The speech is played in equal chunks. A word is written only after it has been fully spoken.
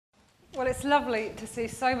Well, it's lovely to see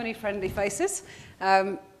so many friendly faces.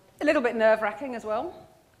 A little bit nerve-wracking as well.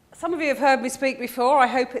 Some of you have heard me speak before. I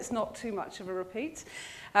hope it's not too much of a repeat.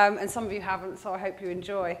 And some of you haven't, so I hope you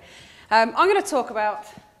enjoy. I'm going to talk about,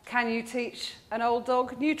 can you teach an old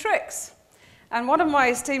dog new tricks? And one of my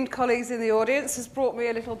esteemed colleagues in the audience has brought me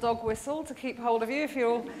a little dog whistle to keep hold of you if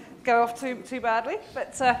you'll go off too badly.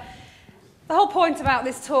 But the whole point about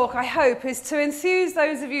this talk, I hope, is to enthuse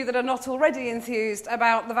those of you that are not already enthused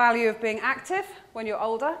about the value of being active when you're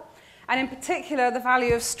older, and in particular the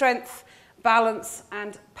value of strength, balance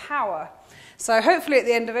and power. So hopefully at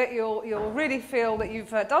the end of it you'll really feel that you've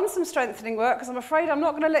done some strengthening work, because I'm afraid I'm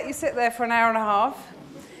not going to let you sit there for an hour and a half.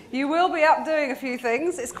 You will be up doing a few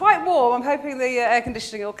things. It's quite warm. I'm hoping the air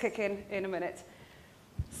conditioning will kick in a minute.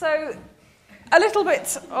 So a little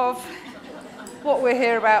bit of what we're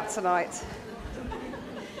here about tonight.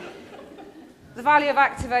 The value of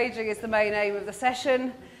active ageing is the main aim of the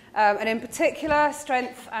session, and in particular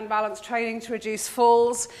strength and balance training to reduce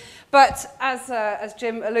falls. But as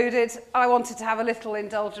Jim alluded, I wanted to have a little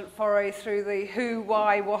indulgent foray through the who,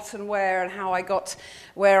 why, what and where, and how I got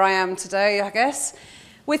where I am today, I guess,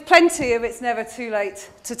 with plenty of it's never too late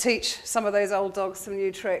to teach some of those old dogs some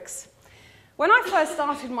new tricks. When I first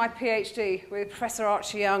started my PhD with Professor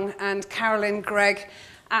Archie Young and Carolyn Gregg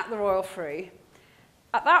at the Royal Free,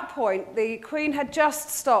 at that point, the Queen had just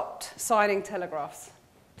stopped signing telegrams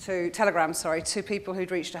to people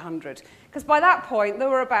who'd reached 100. Because by that point, there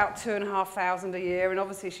were about 2,500 a year, and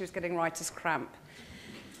obviously she was getting writer's cramp.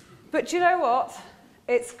 But do you know what?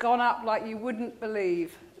 It's gone up like you wouldn't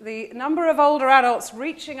believe. The number of older adults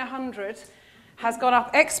reaching 100 has gone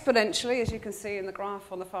up exponentially, as you can see in the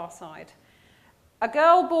graph on the far side. A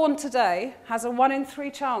girl born today has a 1 in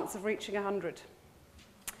 3 chance of reaching 100.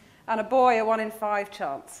 And a boy a 1 in 5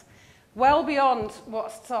 chance. Well beyond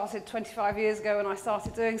what started 25 years ago when I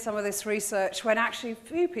started doing some of this research, when actually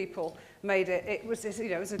few people made it. It was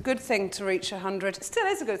a good thing to reach 100. It still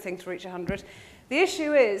is a good thing to reach 100. The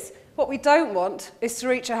issue is, what we don't want is to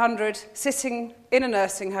reach 100 sitting in a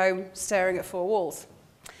nursing home staring at 4 walls.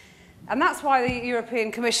 And that's why the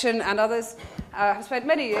European Commission and others have spent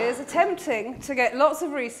many years attempting to get lots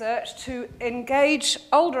of research to engage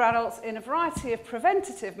older adults in a variety of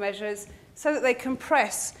preventative measures so that they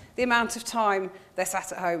compress the amount of time they're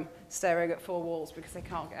sat at home staring at 4 walls because they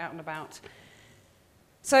can't get out and about.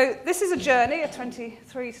 So this is a journey, a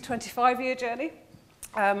 23 to 25 year journey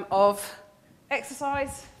of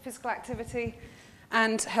exercise, physical activity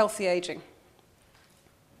and healthy ageing.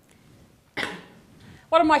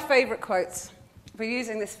 One of my favourite quotes, I've been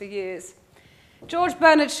using this for years. George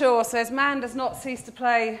Bernard Shaw says, "Man does not cease to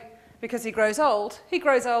play because he grows old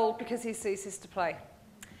because he ceases to play."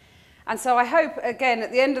 And so I hope, again,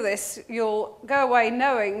 at the end of this, you'll go away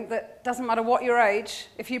knowing that it doesn't matter what your age,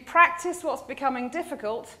 if you practice what's becoming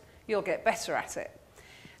difficult, you'll get better at it.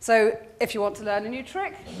 So if you want to learn a new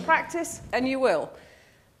trick, practice, and you will.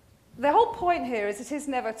 The whole point here is it is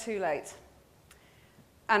never too late.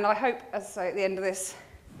 And I hope, as I say, at the end of this,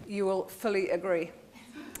 you will fully agree.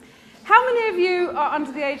 How many of you are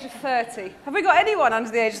under the age of 30? Have we got anyone under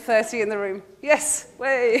the age of 30 in the room? Yes,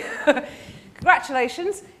 way.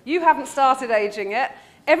 Congratulations, you haven't started aging yet.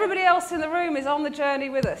 Everybody else in the room is on the journey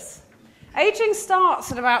with us. Aging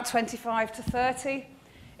starts at about 25 to 30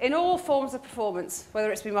 in all forms of performance,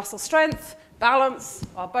 whether it's be muscle strength, balance,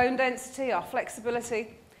 our bone density, our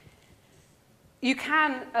flexibility. You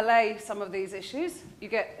can allay some of these issues. You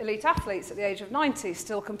get elite athletes at the age of 90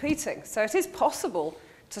 still competing. So it is possible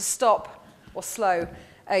to stop or slow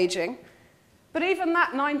aging. But even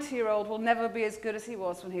that 90-year-old will never be as good as he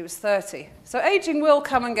was when he was 30. So aging will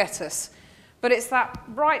come and get us. But it's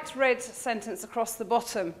that bright red sentence across the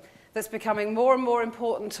bottom that's becoming more and more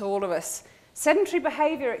important to all of us. Sedentary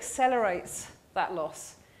behaviour accelerates that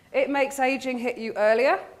loss. It makes aging hit you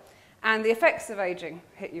earlier, and the effects of aging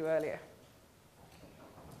hit you earlier.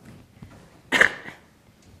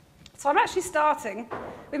 So I'm actually starting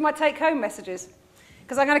with my take-home messages,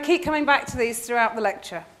 because I'm going to keep coming back to these throughout the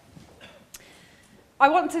lecture. I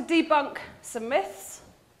want to debunk some myths.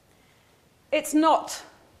 It's not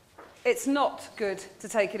good to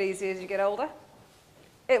take it easy as you get older.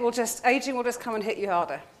 Aging will just come and hit you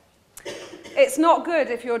harder. It's not good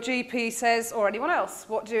if your GP says, or anyone else,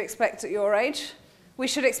 what do you expect at your age? We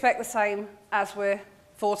should expect the same as we're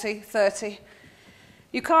 40, 30.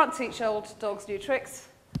 You can't teach old dogs new tricks.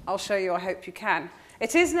 I'll show you, I hope you can.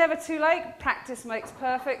 It is never too late. Practice makes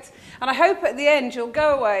perfect. And I hope at the end you'll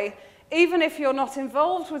go away, even if you're not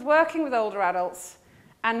involved with working with older adults,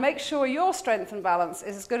 and make sure your strength and balance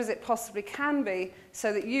is as good as it possibly can be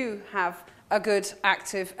so that you have a good,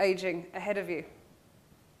 active aging ahead of you.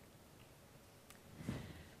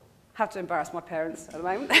 have to embarrass my parents at the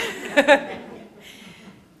moment.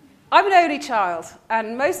 I'm an only child,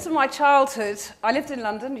 and most of my childhood, I lived in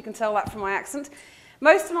London, you can tell that from my accent.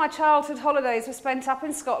 Most of my childhood holidays were spent up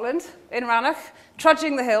in Scotland, in Rannoch,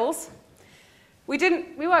 trudging the hills. We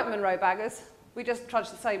weren't Munro baggers, we just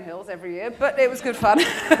trudged the same hills every year, but it was good fun.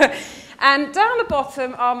 And down the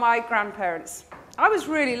bottom are my grandparents. I was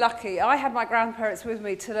really lucky. I had my grandparents with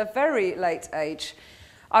me till a very late age.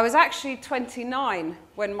 I was actually 29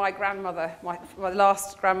 when my grandmother, my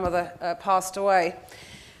last grandmother, passed away.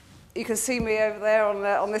 You can see me over there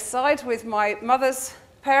on this side with my mother's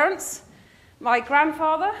parents. My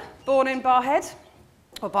grandfather, born in Barhead,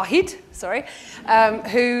 who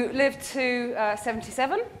lived to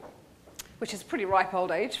 77, which is a pretty ripe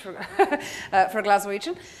old age for, for a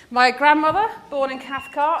Glaswegian. My grandmother, born in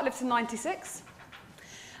Cathcart, lived to 96.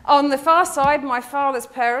 On the far side, my father's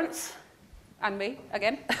parents, and me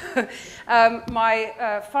again.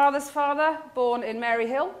 My father's father, born in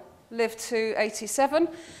Maryhill, lived to 87.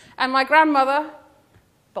 And my grandmother,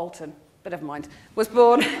 Bolton, but never mind, lived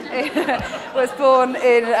to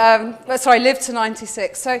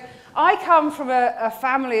 96. So I come from a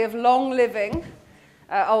family of long-living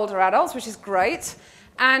older adults, which is great.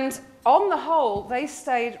 And on the whole, they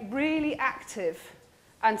stayed really active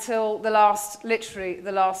until literally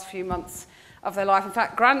the last few months of their life. In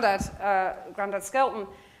fact, Grandad Skelton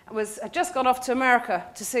had just gone off to America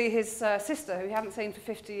to see his sister, who he hadn't seen for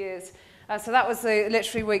 50 years. So that was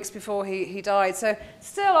literally weeks before he died. So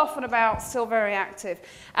still off and about, still very active.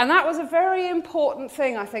 And that was a very important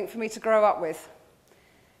thing, I think, for me to grow up with.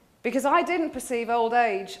 Because I didn't perceive old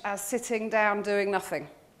age as sitting down doing nothing.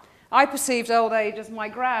 I perceived old age as my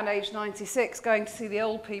gran, aged 96, going to see the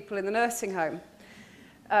old people in the nursing home.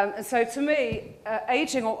 And so to me,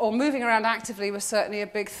 aging or moving around actively was certainly a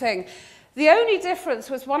big thing. The only difference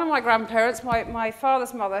was one of my grandparents, my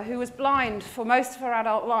father's mother, who was blind for most of her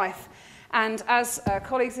adult life. And as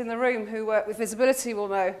colleagues in the room who work with visibility will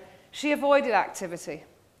know, she avoided activity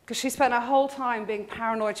because she spent her whole time being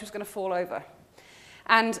paranoid she was going to fall over.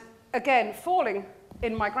 And again, falling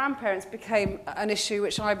in my grandparents became an issue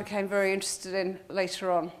which I became very interested in later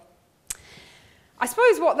on. I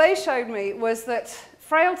suppose what they showed me was that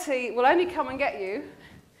frailty will only come and get you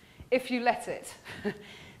if you let it.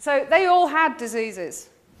 So they all had diseases,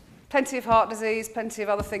 plenty of heart disease, plenty of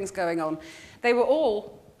other things going on. They were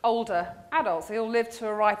all older adults. They all lived to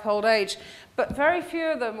a ripe old age. But very few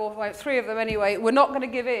of them, or 3 of them anyway, were not going to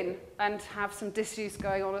give in and have some disuse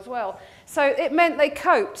going on as well. So it meant they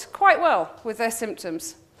coped quite well with their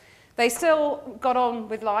symptoms. They still got on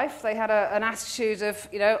with life. They had an attitude of,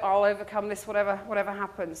 you know, I'll overcome this, whatever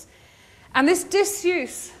happens. And this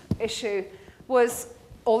disuse issue was,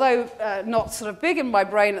 although not sort of big in my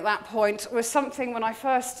brain at that point, was something when I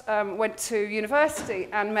first went to university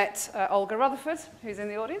and met Olga Rutherford, who's in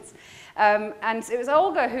the audience. And it was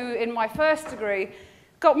Olga who, in my first degree,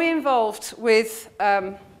 got me involved with,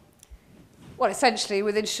 essentially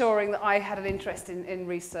with ensuring that I had an interest in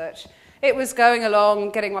research. It was going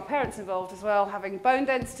along, getting my parents involved as well, having bone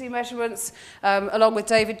density measurements. Along with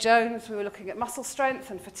David Jones, we were looking at muscle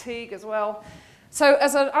strength and fatigue as well. So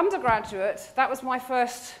as an undergraduate, that was my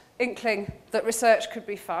first inkling that research could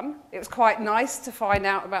be fun. It was quite nice to find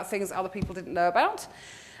out about things that other people didn't know about.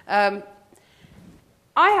 I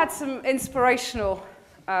had some inspirational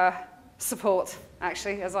support,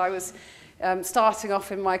 actually, as I was starting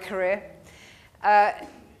off in my career.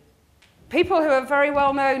 People who are very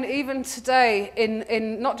well known even today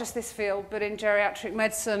in not just this field, but in geriatric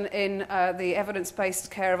medicine, in the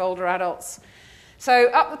evidence-based care of older adults. So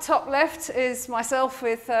up the top left is myself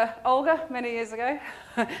with Olga many years ago.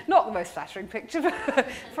 Not the most flattering picture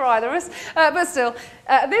for either of us, but still.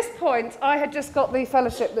 At this point, I had just got the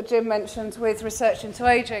fellowship that Jim mentioned with Research into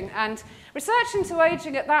Aging. And Research into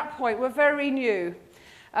Aging at that point were very new.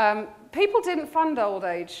 People didn't fund old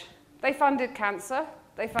age. They funded cancer.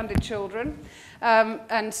 They funded children.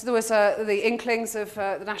 And there was the inklings of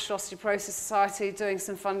the National Osteoporosis Society doing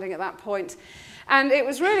some funding at that point. And it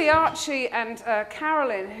was really Archie and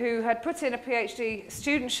Carolyn who had put in a PhD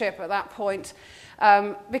studentship at that point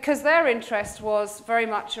because their interest was very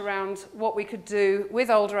much around what we could do with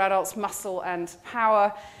older adults' muscle and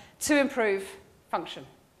power to improve function,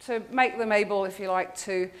 to make them able, if you like,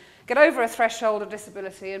 to get over a threshold of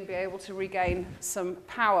disability and be able to regain some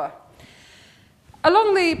power.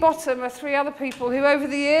 Along the bottom are 3 other people who over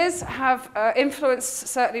the years have influenced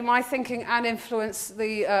certainly my thinking and influenced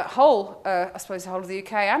the whole of the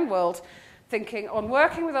UK and world thinking on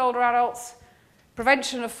working with older adults,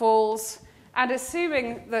 prevention of falls, and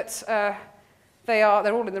assuming that they're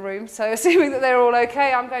all in the room, so assuming that they're all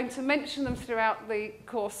okay, I'm going to mention them throughout the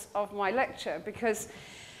course of my lecture, because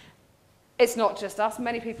it's not just us,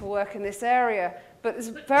 many people work in this area, but there's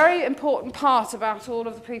a very important part about all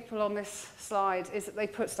of the people on this slide is that they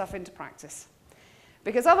put stuff into practice.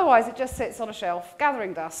 Because otherwise it just sits on a shelf,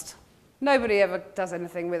 gathering dust. Nobody ever does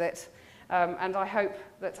anything with it. And I hope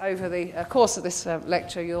that over the course of this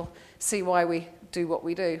lecture you'll see why we do what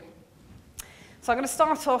we do. So I'm going to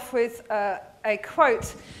start off with a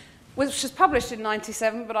quote which was published in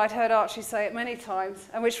 '97, but I'd heard Archie say it many times,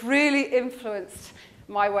 and which really influenced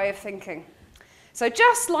my way of thinking. So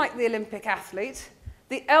just like the Olympic athlete,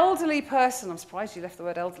 the elderly person, I'm surprised you left the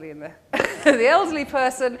word elderly in there, the elderly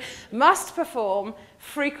person must perform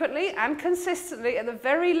frequently and consistently at the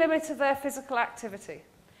very limit of their physical activity.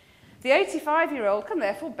 The 85-year-old can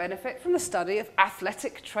therefore benefit from the study of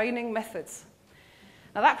athletic training methods.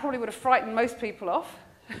 Now that probably would have frightened most people off.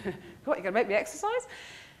 What, you're going to make me exercise?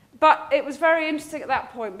 But it was very interesting at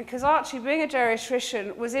that point because Archie, being a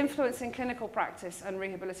geriatrician, was influencing clinical practice and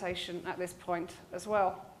rehabilitation at this point as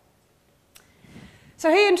well. So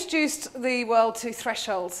he introduced the world to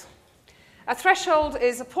thresholds. A threshold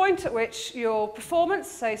is a point at which your performance,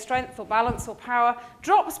 say strength or balance or power,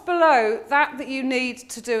 drops below that you need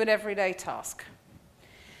to do an everyday task.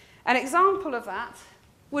 An example of that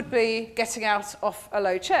would be getting out off a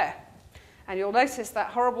low chair. And you'll notice that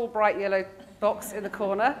horrible bright yellow box in the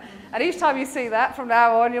corner. And each time you see that, from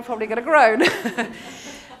now on, you're probably going to groan.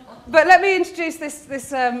 But let me introduce this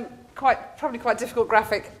probably quite difficult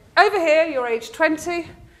graphic. Over here, you're aged 20.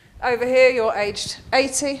 Over here, you're aged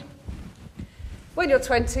 80. When you're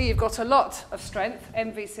 20, you've got a lot of strength.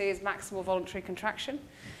 MVC is maximal voluntary contraction.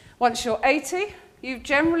 Once you're 80, you've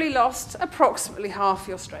generally lost approximately half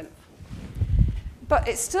your strength. But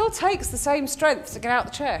it still takes the same strength to get out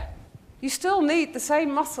of the chair. You still need the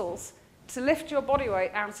same muscles to lift your body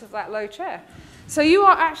weight out of that low chair. So you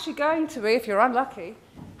are actually going to be, if you're unlucky,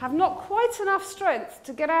 have not quite enough strength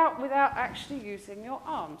to get out without actually using your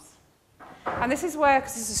arms. And this is where,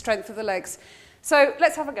 because this is the strength of the legs. So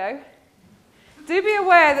let's have a go. Do be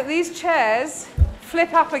aware that these chairs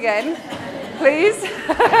flip up again, please.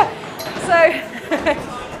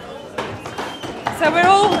 So we're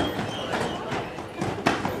all...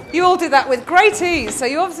 You all did that with great ease, so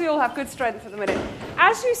you obviously all have good strength at the minute.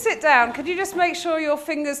 As you sit down, could you just make sure your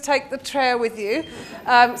fingers take the chair with you?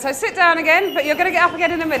 So sit down again, but you're going to get up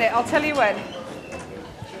again in a minute. I'll tell you when.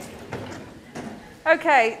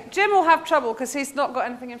 Okay, Jim will have trouble because he's not got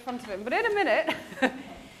anything in front of him, but in a minute...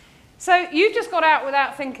 So you just got out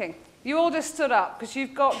without thinking. You all just stood up because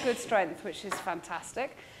you've got good strength, which is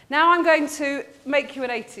fantastic. Now I'm going to make you an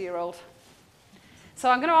 80-year-old. So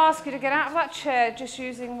I'm going to ask you to get out of that chair just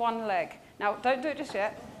using one leg. Now, don't do it just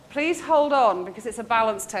yet. Please hold on because it's a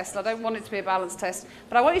balance test. I don't want it to be a balance test.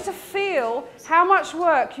 But I want you to feel how much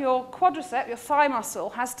work your quadricep, your thigh muscle,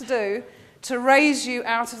 has to do to raise you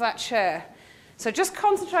out of that chair. So just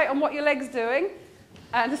concentrate on what your leg's doing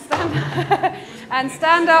and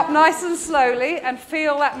stand up nice and slowly and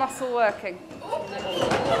feel that muscle working.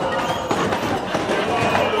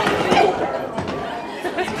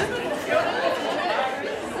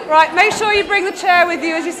 Right, make sure you bring the chair with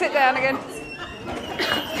you as you sit down again.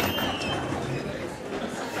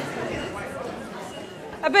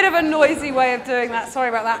 A bit of a noisy way of doing that, sorry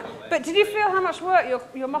about that. But did you feel how much work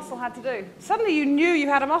your muscle had to do? Suddenly you knew you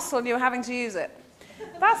had a muscle and you were having to use it.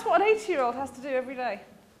 That's what an 80-year-old has to do every day.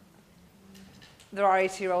 There are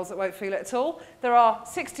 80-year-olds that won't feel it at all. There are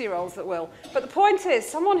 60-year-olds that will. But the point is,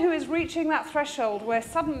 someone who is reaching that threshold where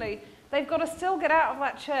suddenly they've got to still get out of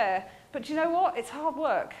that chair, but you know what? It's hard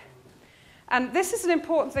work. And this is an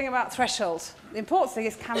important thing about thresholds. The important thing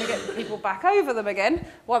is, can we get people back over them again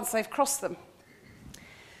once they've crossed them?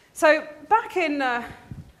 So back in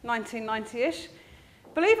 1990-ish,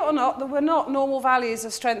 believe it or not, there were not normal values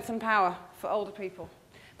of strength and power for older people.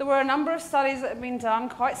 There were a number of studies that had been done,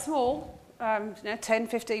 quite small, 10,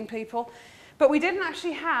 15 people, but we didn't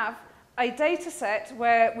actually have a data set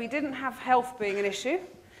where we didn't have health being an issue,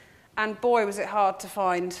 and boy was it hard to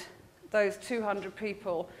find those 200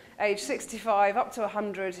 people aged 65 up to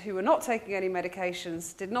 100 who were not taking any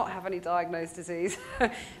medications, did not have any diagnosed disease,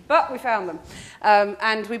 but we found them.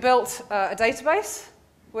 And we built a database,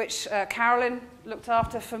 which Carolyn looked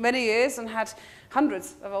after for many years and had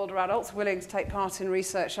hundreds of older adults willing to take part in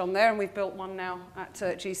research on there, and we've built one now at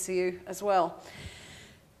GCU as well.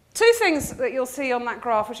 Two things that you'll see on that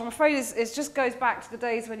graph, which I'm afraid is just goes back to the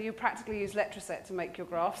days when you practically used Letraset to make your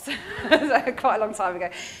graphs, quite a long time ago.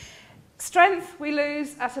 Strength we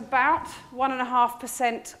lose at about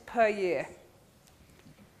 1.5% per year.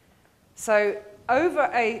 So over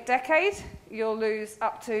a decade, you'll lose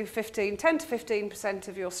up to 10 to 15%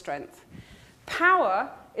 of your strength. Power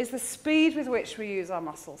is the speed with which we use our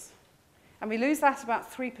muscles. And we lose that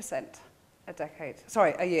about 3%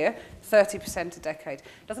 a year, 30% a decade.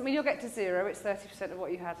 Doesn't mean you'll get to zero, it's 30% of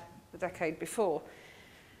what you had the decade before.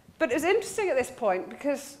 But it's interesting at this point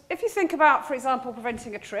because if you think about, for example,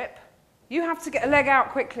 preventing a trip, you have to get a leg out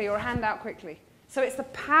quickly or a hand out quickly. So it's the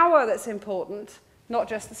power that's important, not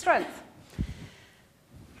just the strength.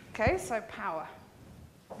 Okay, so power.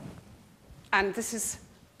 And this is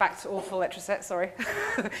back to awful Letraset, sorry.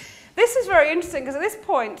 This is very interesting because at this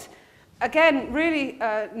point, again, really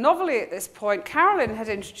novelly at this point, Carolyn had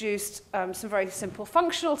introduced some very simple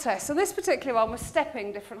functional tests. And this particular one was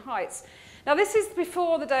stepping different heights. Now, this is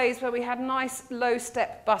before the days where we had nice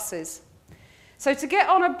low-step buses. So to get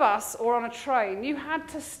on a bus or on a train, you had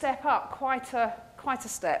to step up quite a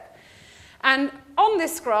step. And on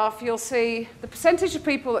this graph, you'll see the percentage of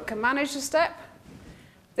people that can manage a step.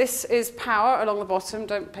 This is power along the bottom.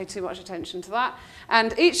 Don't pay too much attention to that.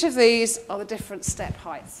 And each of these are the different step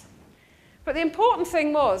heights. But the important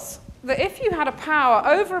thing was that if you had a power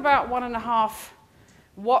over about 1.5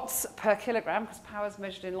 watts per kilogram, because power is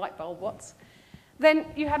measured in light bulb watts, then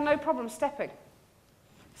you had no problem stepping.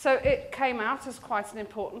 So it came out as quite an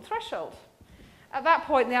important threshold. At that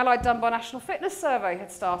point, the Allied Dunbar National Fitness Survey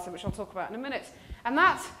had started, which I'll talk about in a minute, and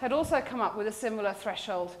that had also come up with a similar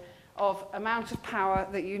threshold of amount of power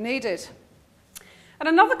that you needed. And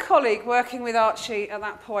another colleague working with Archie at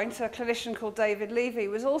that point, a clinician called David Levy,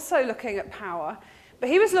 was also looking at power, but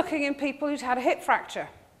he was looking in people who'd had a hip fracture.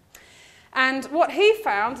 And what he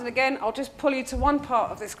found, and again, I'll just pull you to one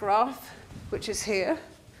part of this graph, which is here.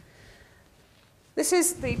 This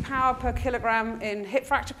is the power per kilogram in hip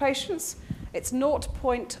fracture patients. It's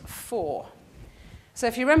 0.4. So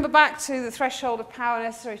if you remember back to the threshold of power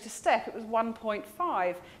necessary to step, it was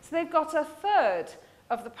 1.5. So they've got a third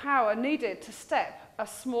of the power needed to step a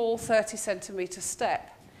small 30-centimetre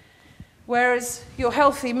step. Whereas your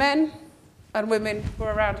healthy men and women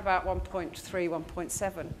were around about 1.3,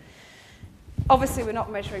 1.7. Obviously, we're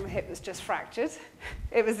not measuring the hip that's just fractured.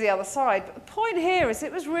 It was the other side. But the point here is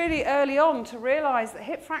it was really early on to realise that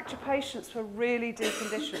hip fracture patients were really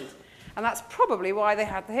deconditioned. And that's probably why they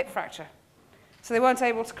had the hip fracture. So they weren't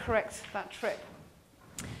able to correct that trip.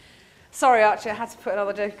 Sorry, Archie, I had to put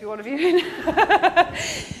another jokey one of you in.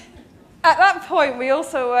 At that point, we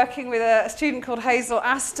also were working with a student called Hazel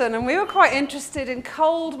Aston, and we were quite interested in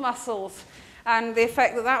cold muscles and the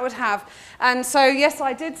effect that that would have. And so, yes,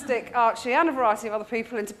 I did stick Archie and a variety of other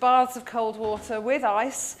people into baths of cold water with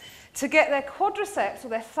ice to get their quadriceps or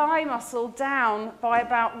their thigh muscle down by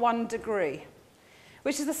about 1 degree,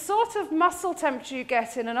 which is the sort of muscle temperature you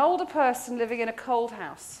get in an older person living in a cold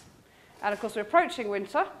house. And of course, we're approaching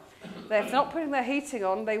winter. If they're not putting their heating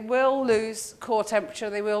on, they will lose core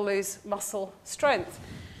temperature, they will lose muscle strength.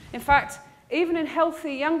 In fact, even in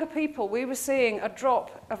healthy younger people, we were seeing a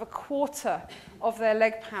drop of 1/4 of their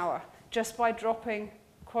leg power just by dropping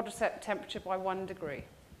quadricep temperature by 1 degree.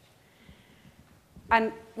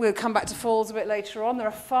 And we'll come back to falls a bit later on. There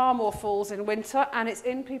are far more falls in winter, and it's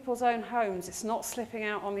in people's own homes. It's not slipping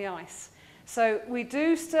out on the ice. So we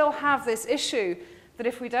do still have this issue that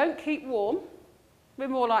if we don't keep warm, we're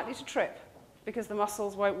more likely to trip because the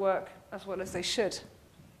muscles won't work as well as they should.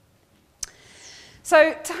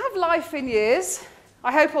 So to have life in years,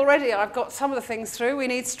 I hope already I've got some of the things through. We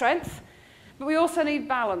need strength, but we also need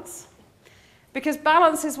balance, because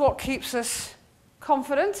balance is what keeps us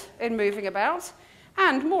confident in moving about,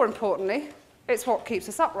 and more importantly, it's what keeps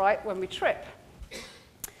us upright when we trip.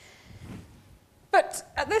 But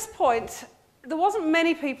at this point, there wasn't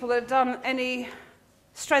many people that had done any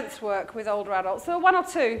strength work with older adults. There were 1 or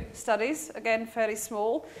 2 studies, again, fairly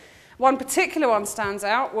small. One particular one stands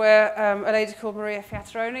out where a lady called Maria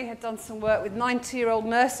Fiataroni had done some work with 90-year-old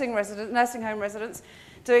nursing home residents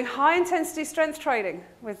doing high-intensity strength training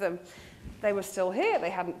with them. They were still here, they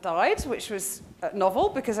hadn't died, which was novel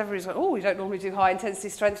because everybody's like, oh, we don't normally do high-intensity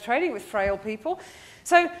strength training with frail people.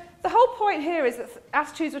 So the whole point here is that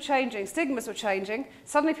attitudes were changing, stigmas were changing.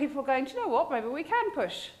 Suddenly people were going, do you know what, maybe we can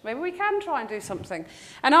push, maybe we can try and do something.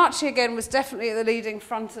 And Archie, again, was definitely at the leading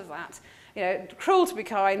front of that. You know, cruel to be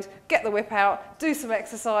kind, get the whip out, do some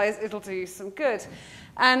exercise, it'll do you some good.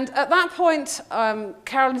 And at that point,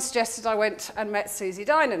 Carolyn suggested I went and met Susie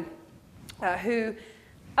Dinan, who,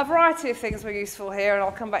 a variety of things were useful here, and I'll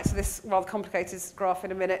come back to this rather complicated graph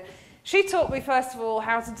in a minute. She taught me, first of all,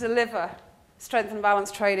 how to deliver strength and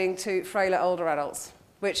balance training to frailer older adults,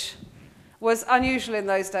 which was unusual in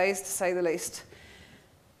those days, to say the least.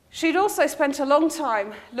 She'd also spent a long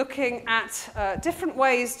time looking at different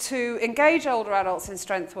ways to engage older adults in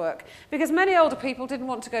strength work, because many older people didn't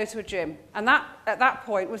want to go to a gym, and that, at that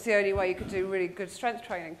point, was the only way you could do really good strength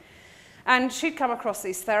training. And she'd come across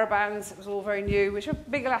these TheraBands, it was all very new, which are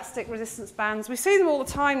big elastic resistance bands. We see them all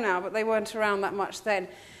the time now, but they weren't around that much then.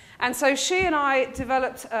 And so she and I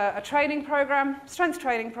developed a training program, strength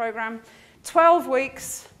training program, 12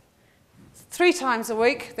 weeks, 3 times a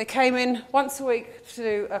week. They came in once a week to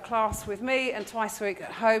do a class with me and twice a week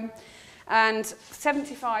at home. And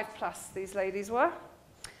 75 plus these ladies were.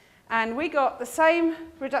 And we got the same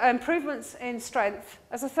improvements in strength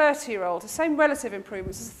as a 30-year-old, the same relative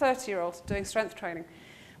improvements as a 30-year-old doing strength training.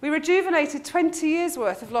 We rejuvenated 20 years'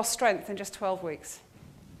 worth of lost strength in just 12 weeks.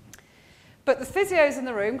 But the physios in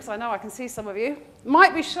the room, because I know I can see some of you,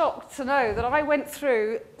 might be shocked to know that I went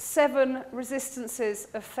through 7 resistances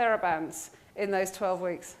of TheraBands in those 12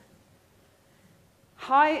 weeks.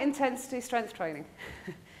 High-intensity strength training.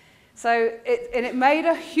 So it made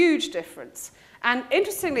a huge difference. And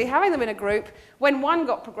interestingly, having them in a group, when one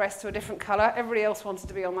got progressed to a different colour, everybody else wanted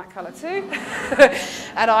to be on that colour too.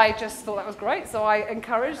 And I just thought that was great, so I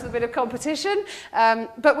encouraged a bit of competition.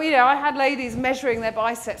 But I had ladies measuring their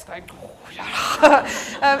biceps going,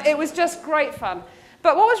 it was just great fun.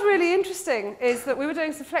 But what was really interesting is that we were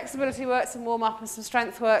doing some flexibility work, some warm-up and some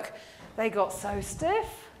strength work. They got so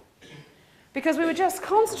stiff because we were just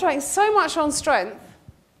concentrating so much on strength.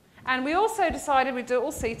 And we also decided we'd do it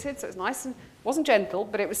all seated, so it was nice and wasn't gentle,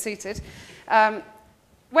 but it was seated. When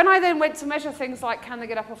I then went to measure things like, can they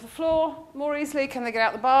get up off the floor more easily? Can they get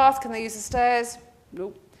out the bath? Can they use the stairs?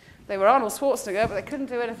 Nope. They were Arnold Schwarzenegger, but they couldn't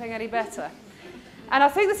do anything any better. And I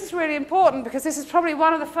think this is really important because this is probably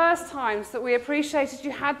one of the first times that we appreciated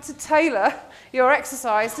you had to tailor your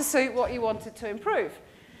exercise to suit what you wanted to improve.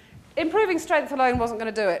 Improving strength alone wasn't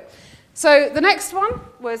going to do it. So the next one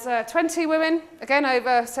was 20 women, again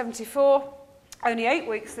over 74, only 8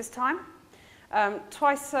 weeks this time. 3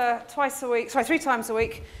 times a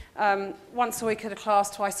week, once a week at a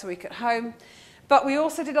class, twice a week at home. But we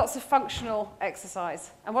also did lots of functional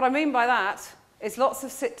exercise. And what I mean by that is lots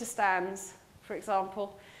of sit-to-stands, for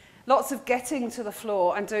example, lots of getting to the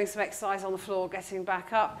floor and doing some exercise on the floor, getting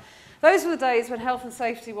back up. Those were the days when health and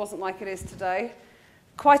safety wasn't like it is today.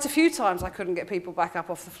 Quite a few times I couldn't get people back up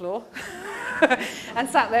off the floor and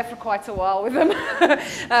sat there for quite a while with them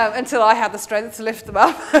until I had the strength to lift them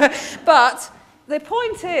up. But the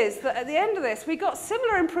point is that at the end of this, we got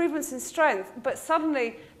similar improvements in strength, but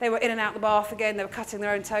suddenly they were in and out the bath again, they were cutting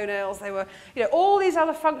their own toenails, they were, all these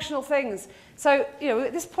other functional things. So,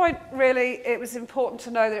 at this point, really, it was important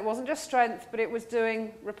to know that it wasn't just strength, but it was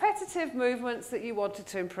doing repetitive movements that you wanted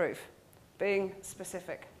to improve, being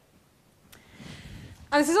specific.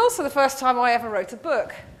 And this is also the first time I ever wrote a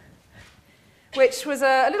book, which was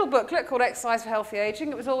a little booklet called Exercise for Healthy Aging.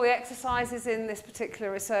 It was all the exercises in this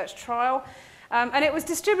particular research trial. And it was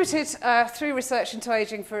distributed through Research into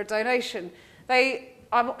Aging for a donation. They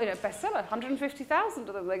are bestseller, 150,000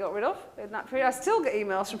 of them they got rid of in that period. I still get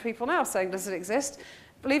emails from people now saying, does it exist?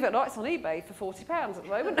 Believe it or not, it's on eBay for £40 at the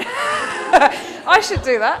moment. I should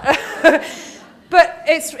do that. But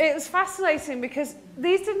it was fascinating because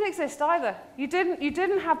these didn't exist either. You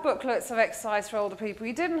didn't have booklets of exercise for older people.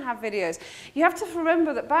 You didn't have videos. You have to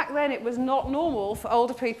remember that back then it was not normal for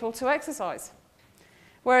older people to exercise.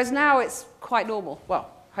 Whereas now it's quite normal.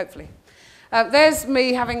 Well, hopefully. There's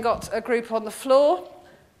me having got a group on the floor.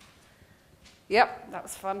 Yep, that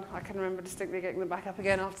was fun. I can remember distinctly getting them back up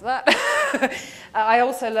again after that. I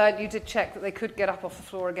also learned you did check that they could get up off the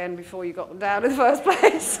floor again before you got them down in the first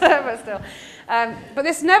place. But still. But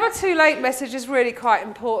this never too late message is really quite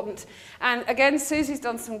important. And again, Susie's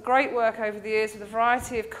done some great work over the years with a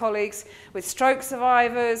variety of colleagues, with stroke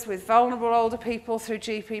survivors, with vulnerable older people through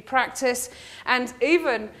GP practice, and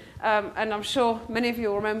even, and I'm sure many of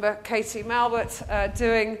you will remember Katie Malbert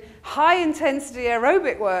doing high-intensity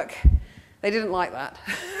aerobic work. They didn't like that,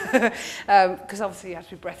 because obviously you have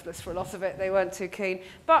to be breathless for a lot of it. They weren't too keen,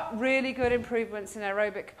 but really good improvements in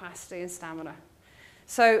aerobic capacity and stamina.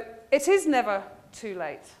 So it is never too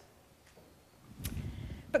late.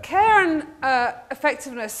 But care and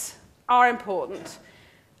effectiveness are important.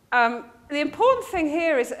 The important thing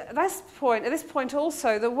here is at this point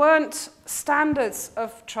also, there weren't standards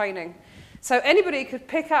of training. So anybody could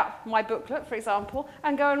pick up my booklet, for example,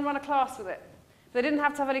 and go and run a class with it. They didn't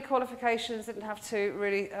have to have any qualifications, didn't have to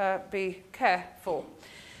really be careful.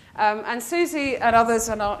 And Susie and others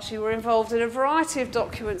and Archie were involved in a variety of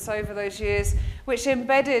documents over those years which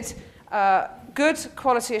embedded good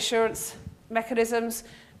quality assurance mechanisms,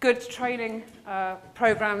 good training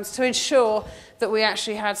programs to ensure that we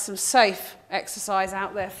actually had some safe exercise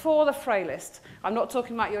out there for the frailest. I'm not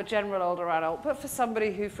talking about your general older adult, but for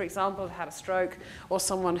somebody who, for example, had a stroke or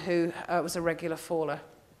someone who was a regular faller.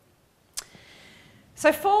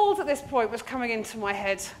 So falls at this point was coming into my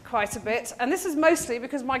head quite a bit, and this is mostly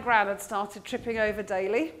because my gran had started tripping over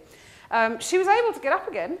daily. She was able to get up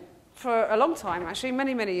again for a long time, actually,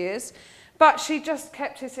 many, many years, but she just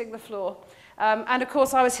kept hitting the floor. And of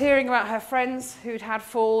course, I was hearing about her friends who'd had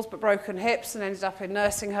falls but broken hips and ended up in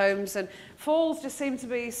nursing homes, and falls just seemed to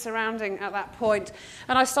be surrounding at that point.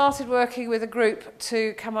 And I started working with a group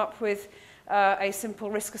to come up with a simple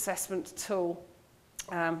risk assessment tool,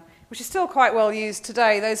 which is still quite well used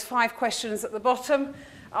today. Those 5 questions at the bottom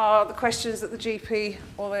are the questions that the GP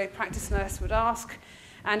or the practice nurse would ask.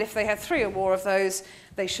 And if they had 3 or more of those,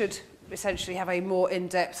 they should essentially have a more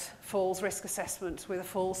in-depth falls risk assessment with a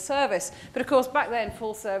falls service. But of course, back then,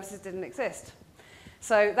 falls services didn't exist.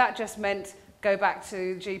 So that just meant go back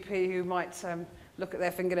to the GP who might look at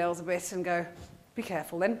their fingernails a bit and go, be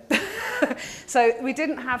careful then. So we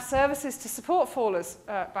didn't have services to support fallers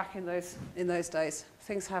back in those days.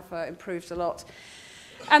 Things have improved a lot.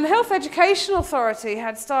 And the Health Education Authority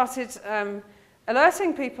had started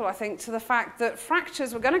alerting people, I think, to the fact that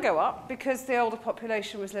fractures were going to go up because the older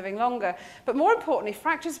population was living longer. But more importantly,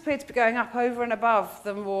 fractures appeared to be going up over and above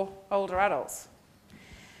the more older adults.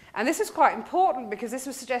 And this is quite important because this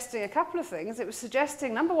was suggesting a couple of things. It was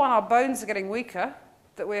suggesting, number one, our bones are getting weaker,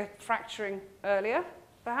 that we're fracturing earlier,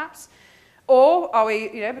 perhaps. Or are we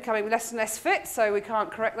becoming less and less fit, so we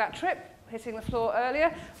can't correct that trip, hitting the floor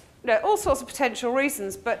earlier? All sorts of potential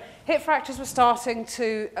reasons, but hip fractures were starting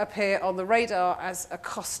to appear on the radar as a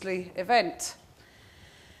costly event.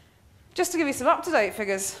 Just to give you some up-to-date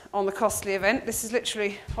figures on the costly event, this is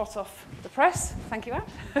literally hot off the press. Thank you,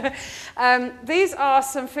 Anne. These are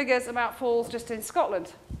some figures about falls just in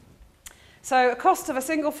Scotland. So a cost of a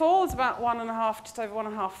single fall is about just over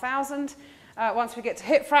 1,500. Once we get to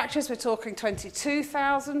hip fractures, we're talking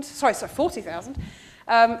 40,000.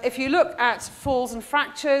 If you look at falls and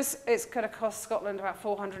fractures, it's going to cost Scotland about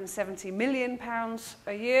 £470 million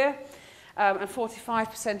a year, and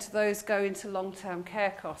 45% of those go into long-term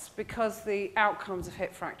care costs because the outcomes of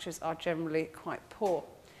hip fractures are generally quite poor.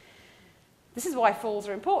 This is why falls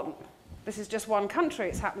are important. This is just one country,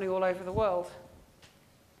 it's happening all over the world.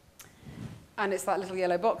 And it's that little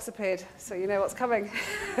yellow box appeared, so you know what's coming.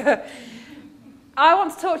 I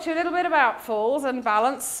want to talk to you a little bit about falls and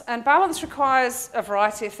balance. And balance requires a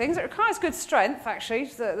variety of things. It requires good strength,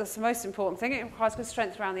 actually. That's the most important thing. It requires good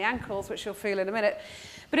strength around the ankles, which you'll feel in a minute.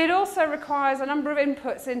 But it also requires a number of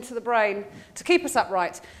inputs into the brain to keep us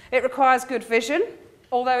upright. It requires good vision.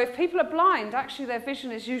 Although if people are blind, actually their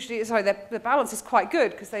vision is usually, their balance is quite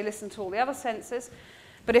good because they listen to all the other senses.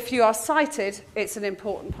 But if you are sighted, it's an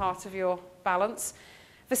important part of your balance.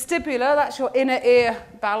 Vestibular, that's your inner ear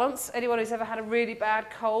balance. Anyone who's ever had a really bad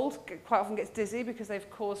cold quite often gets dizzy because they've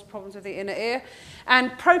caused problems with the inner ear.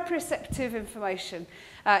 And proprioceptive information,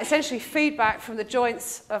 essentially feedback from the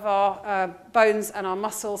joints of our bones and our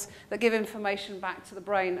muscles that give information back to the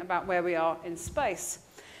brain about where we are in space.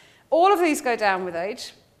 All of these go down with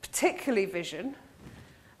age, particularly vision,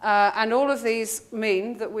 and all of these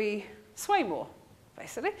mean that we sway more,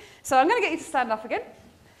 basically. So I'm going to get you to stand up again.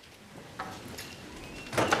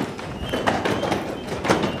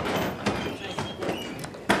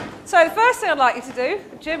 So the first thing I'd like you to do,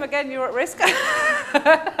 Jim, again, you're at risk.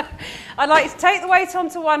 I'd like you to take the weight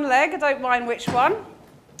onto one leg, I don't mind which one,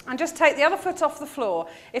 and just take the other foot off the floor.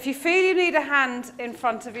 If you feel you need a hand in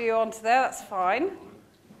front of you onto there, that's fine.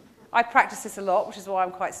 I practice this a lot, which is why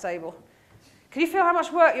I'm quite stable. Can you feel how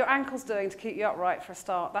much work your ankle's doing to keep you upright for a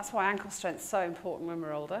start? That's why ankle strength is so important when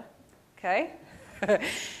we're older. Okay?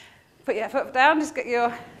 Put your foot down, just get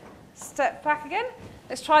your step back again.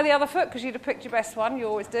 Let's try the other foot, because you'd have picked your best one, you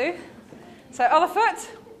always do. So other foot.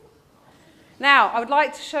 Now, I would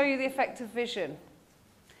like to show you the effect of vision.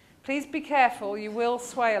 Please be careful, you will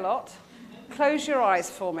sway a lot. Close your eyes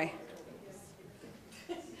for me.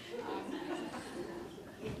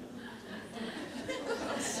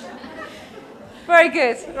 Very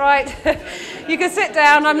good, right. You can sit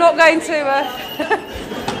down, I'm not going to...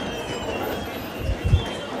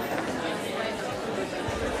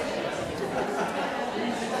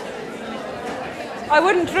 I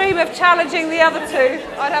wouldn't dream of challenging the other two.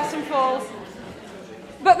 I'd have some falls.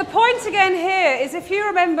 But the point again here is if you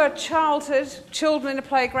remember childhood, children in a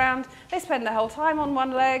playground, they spend their whole time on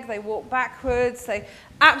one leg, they walk backwards, they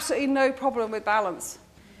absolutely no problem with balance.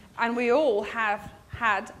 And we all have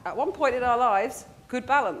had, at one point in our lives, good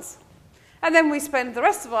balance. And then we spend the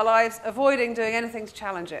rest of our lives avoiding doing anything to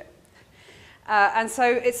challenge it. And so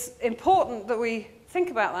it's important that we think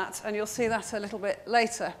about that, and you'll see that a little bit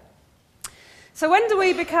later. So when do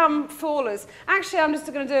we become fallers? Actually, I'm just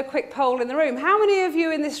going to do a quick poll in the room. How many of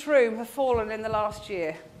you in this room have fallen in the last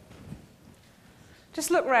year? Just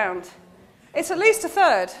look round. It's at least a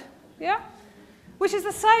third, yeah? Which is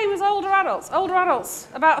the same as older adults. Older adults,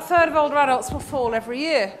 about a third of older adults will fall every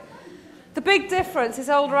year. The big difference is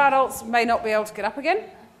older adults may not be able to get up again,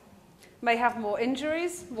 may have more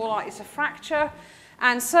injuries, more likely to fracture,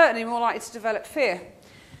 and certainly more likely to develop fear.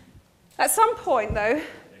 At some point, though,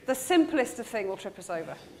 the simplest of things will trip us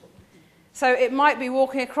over. So it might be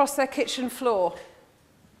walking across their kitchen floor.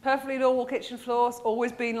 Perfectly normal kitchen floor's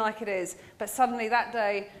always been like it is, but suddenly that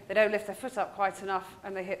day they don't lift their foot up quite enough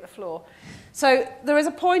and they hit the floor. So there is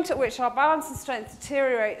a point at which our balance and strength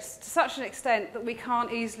deteriorates to such an extent that we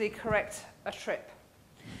can't easily correct a trip.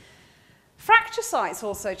 Fracture sites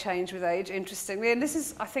also change with age, interestingly, and this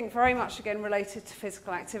is, I think, very much again related to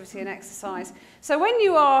physical activity and exercise. So when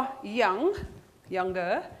you are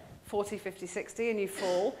younger, 40, 50, 60, and you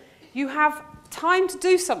fall, you have time to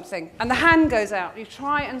do something, and the hand goes out. You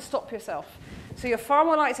try and stop yourself. So you're far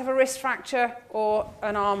more likely to have a wrist fracture or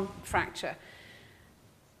an arm fracture.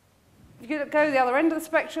 You go to the other end of the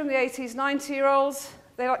spectrum, the 80s, 90-year-olds,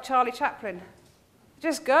 they're like Charlie Chaplin.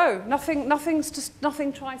 Just go. Nothing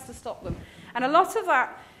tries to stop them. And a lot of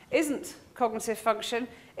that isn't cognitive function,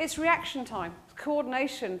 it's reaction time, it's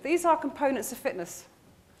coordination. These are components of fitness.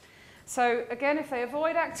 So again, if they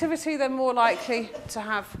avoid activity, they're more likely to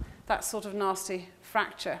have that sort of nasty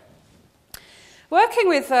fracture. Working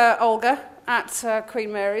with Olga at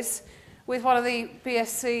Queen Mary's, with one of the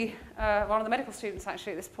BSc, one of the medical students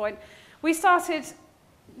actually at this point, we started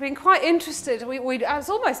being quite interested. It was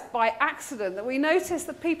almost by accident that we noticed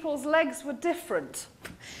that people's legs were different.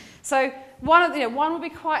 So one would be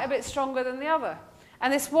quite a bit stronger than the other.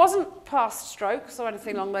 And this wasn't past strokes or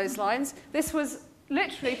anything along those lines. This was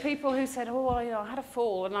literally people who said, oh, well, I had a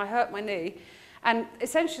fall and I hurt my knee. And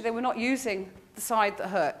essentially they were not using the side that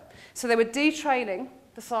hurt. So they were detraining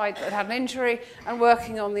the side that had an injury and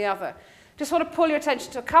working on the other. Just want to pull your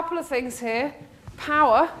attention to a couple of things here.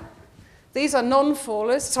 Power. These are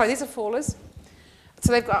non-fallers. Sorry, these are fallers.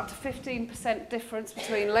 So they've got up to 15% difference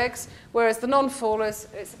between legs, whereas the non-fallers,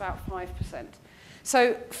 it's about 5%.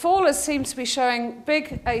 So fallers seem to be showing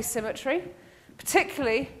big asymmetry,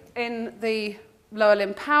 particularly in the lower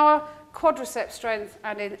limb power, quadricep strength,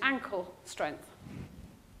 and in ankle strength.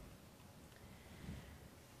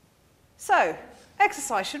 So,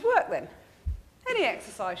 exercise should work then. Any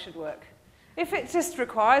exercise should work. If it just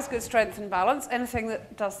requires good strength and balance, anything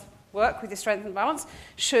that does work with your strength and balance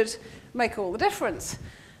should make all the difference,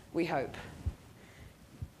 we hope.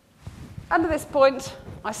 Under this point,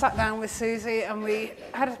 I sat down with Susie and we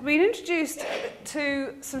had been introduced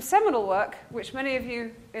to some seminal work, which many of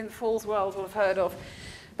you in the falls world will have heard of,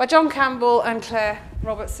 by John Campbell and Claire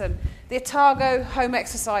Robertson, the Otago Home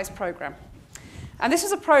Exercise Programme. And this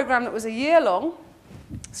was a programme that was a year long,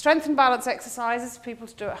 strength and balance exercises for people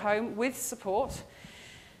to do at home with support,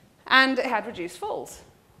 and it had reduced falls.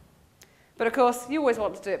 But of course, you always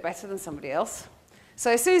want to do it better than somebody else.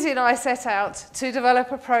 So Susie and I set out to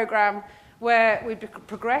develop a programme where we'd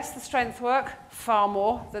progress the strength work far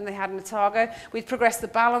more than they had in Otago. We'd progress the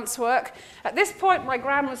balance work. At this point, my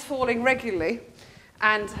gran was falling regularly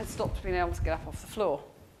and had stopped being able to get up off the floor.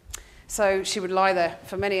 So she would lie there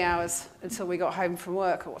for many hours until we got home from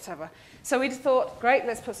work or whatever. So we just thought, great,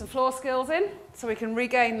 let's put some floor skills in so we can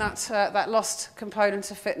regain that lost component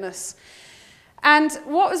of fitness. And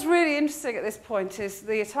what was really interesting at this point is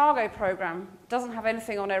the Otago programme doesn't have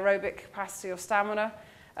anything on aerobic capacity or stamina.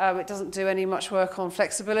 It doesn't do any much work on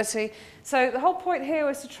flexibility. So the whole point here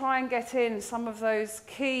was to try and get in some of those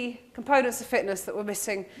key components of fitness that were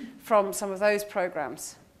missing from some of those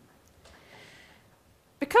programmes.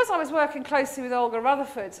 Because I was working closely with Olga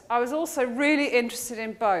Rutherford, I was also really interested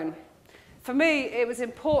in bone. For me, it was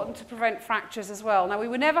important to prevent fractures as well. Now, we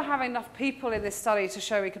would never have enough people in this study to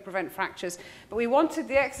show we could prevent fractures, but we wanted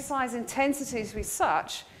the exercise intensity to be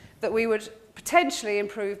such that we would potentially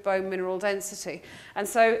improve bone mineral density. And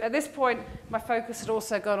so at this point, my focus had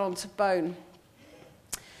also gone on to bone.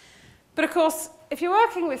 But of course, if you're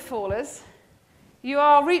working with fallers, you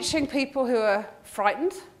are reaching people who are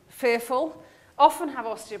frightened, fearful, often have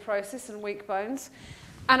osteoporosis and weak bones,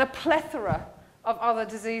 and a plethora of other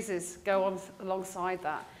diseases go on alongside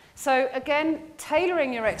that. So again,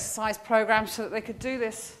 tailoring your exercise program so that they could do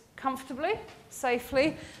this comfortably,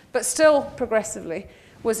 safely, but still progressively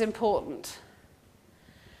was important.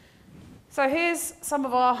 So here's some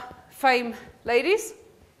of our FAME ladies.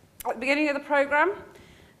 At the beginning of the programme,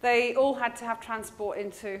 they all had to have transport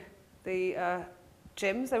into the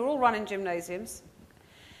gyms. They were all run in gymnasiums.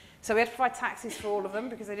 So we had to provide taxis for all of them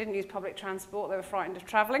because they didn't use public transport. They were frightened of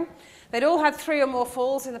travelling. They'd all had 3 or more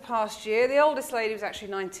falls in the past year. The oldest lady was actually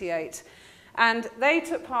 98. And they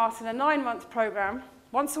took part in a 9-month programme,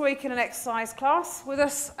 once a week in an exercise class with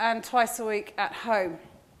us and twice a week at home.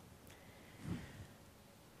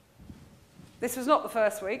 This was not the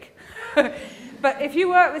first week. But if you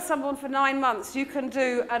work with someone for 9 months, you can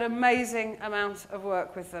do an amazing amount of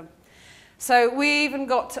work with them. So we even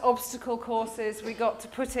got to obstacle courses. We got to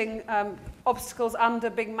putting obstacles under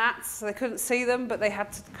big mats so they couldn't see them, but they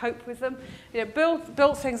had to cope with them. You know,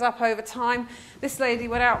 built things up over time. This lady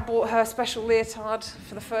went out and bought her special leotard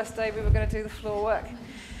for the first day we were going to do the floor work.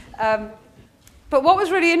 But what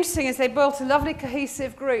was really interesting is they built a lovely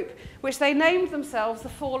cohesive group, which they named themselves the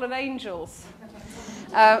Fallen Angels.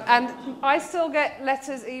 And I still get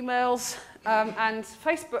letters, emails, and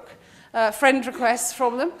Facebook friend requests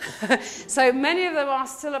from them. So many of them are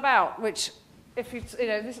still about, which, if you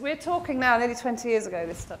know, we're talking now nearly 20 years ago,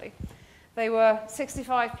 this study. They were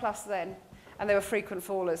 65 plus then, and they were frequent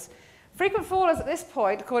fallers. Frequent fallers at this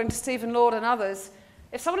point, according to Stephen Lord and others,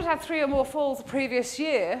 if someone had had 3 or more falls the previous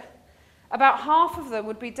year, about half of them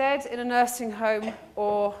would be dead in a nursing home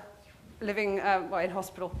or living in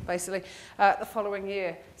hospital, basically, the following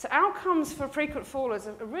year. So outcomes for frequent fallers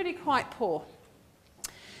are really quite poor.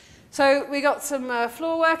 So we got some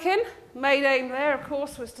floor work in. Main aim there, of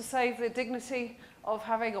course, was to save the dignity of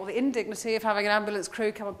having, or the indignity of having an ambulance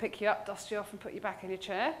crew come and pick you up, dust you off and put you back in your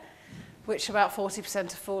chair, which about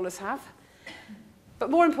 40% of fallers have. But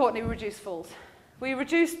more importantly, we reduced falls. We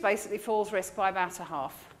reduced basically falls risk by about a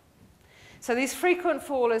half. So these frequent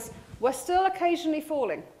fallers were still occasionally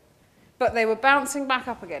falling, but they were bouncing back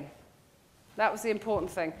up again. That was the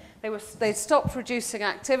important thing. They'd stopped reducing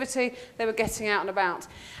activity, they were getting out and about.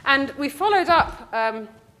 And we followed up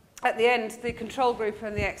at the end the control group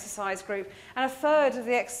and the exercise group, and a third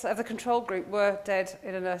of the control group were dead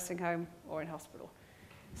in a nursing home or in hospital.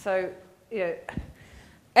 So, you know,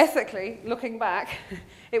 ethically, looking back,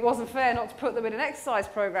 it wasn't fair not to put them in an exercise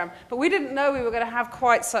program, but we didn't know we were going to have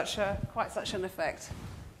quite such an effect.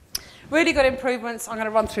 Really good improvements. I'm going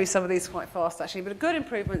to run through some of these quite fast, actually, but good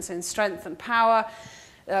improvements in strength and power.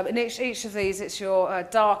 In each of these, it's your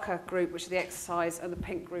darker group, which is the exercise, and the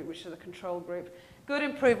pink group, which is the control group. Good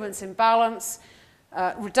improvements in balance,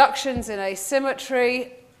 reductions in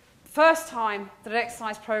asymmetry. First time that an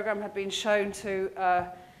exercise program had been shown to,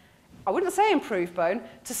 I wouldn't say improve bone,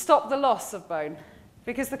 to stop the loss of bone.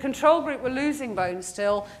 Because the control group were losing bone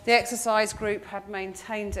still, the exercise group had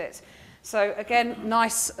maintained it. So again,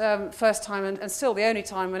 nice first time and still the only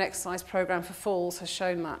time an exercise program for falls has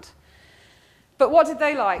shown that. But what did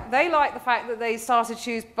they like? They liked the fact that they started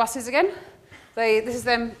to use buses again. This is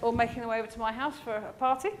them all making their way over to my house for a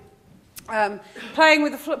party. Playing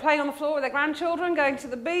on the floor with their grandchildren, going to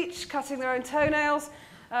the beach, cutting their own toenails,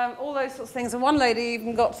 all those sorts of things. And one lady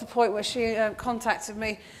even got to the point where she contacted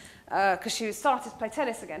me because she started to play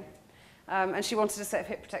tennis again. And she wanted a set of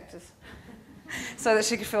hip protectors so that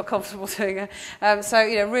she could feel comfortable doing it. So,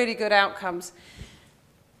 you know, really good outcomes.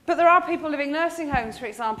 But there are people living in nursing homes, for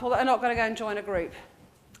example, that are not going to go and join a group.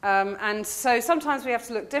 And so sometimes we have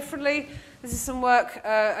to look differently. This is some work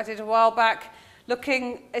I did a while back,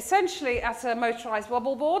 looking essentially at a motorised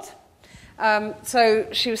wobble board. So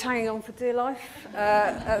she was hanging on for dear life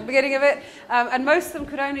at the beginning of it, and most of them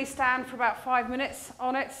could only stand for about 5 minutes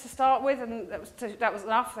on it to start with, and that was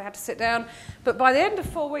enough. They had to sit down. But by the end of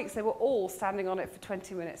 4 weeks, they were all standing on it for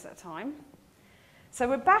 20 minutes at a time. So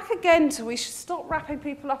we're back again to we should stop wrapping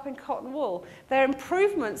people up in cotton wool. Their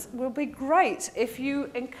improvements will be great if you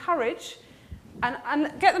encourage and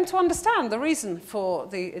get them to understand the reason for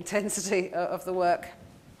the intensity of the work.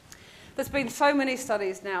 There's been so many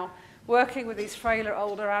studies now working with these frailer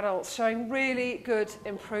older adults showing really good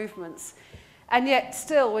improvements. And yet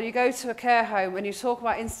still, when you go to a care home and you talk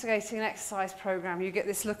about instigating an exercise program, you get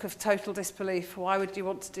this look of total disbelief. Why would you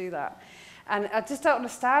want to do that? And I just don't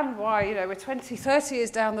understand why, you know, we're 20, 30 years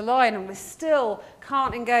down the line and we still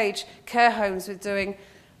can't engage care homes with doing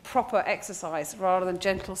proper exercise rather than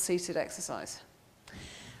gentle seated exercise.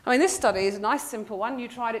 I mean, this study is a nice, simple one. You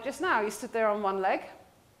tried it just now. You stood there on one leg.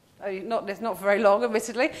 Not for very long,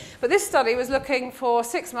 admittedly. But this study was looking for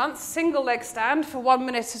 6 months, single leg stand for 1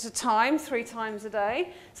 minute at a time, 3 times a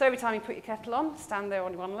day. So every time you put your kettle on, stand there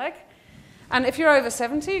on one leg. And if you're over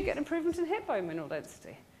 70, you get improvement in hip bone mineral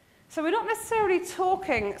density. So we're not necessarily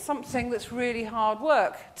talking something that's really hard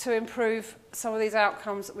work to improve some of these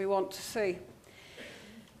outcomes that we want to see.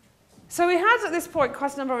 So we had at this point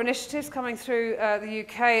quite a number of initiatives coming through the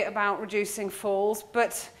UK about reducing falls,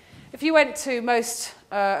 but if you went to most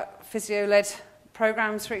physio-led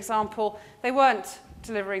programs, for example, they weren't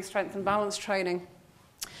delivering strength and balance training.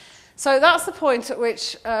 So that's the point at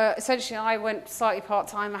which essentially I went slightly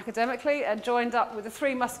part-time academically and joined up with the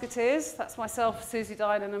three musketeers. That's myself, Susie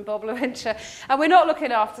Dynan and Bob LaVenture. And we're not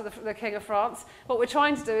looking after the King of France. What we're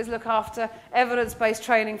trying to do is look after evidence-based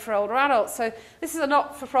training for older adults. So this is a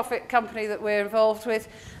not-for-profit company that we're involved with,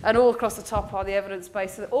 and all across the top are the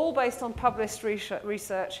evidence-based. So they're all based on published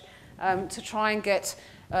research to try and get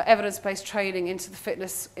evidence-based training into the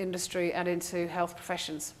fitness industry and into health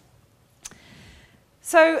professions.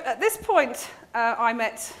 So at this point, I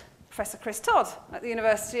met Professor Chris Todd at the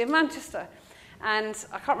University of Manchester. And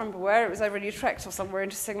I can't remember where, it was over in Utrecht or somewhere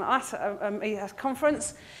interesting like that, at a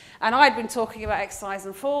conference. And I'd been talking about exercise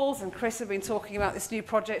and falls, and Chris had been talking about this new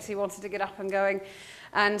project he wanted to get up and going.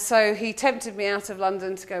 And so he tempted me out of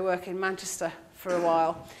London to go work in Manchester for a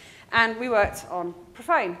while. And we worked on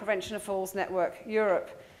Profane, Prevention of Falls Network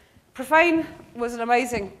Europe. Profane was an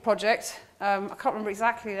amazing project. I can't remember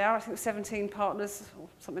exactly now, I think it was 17 partners, or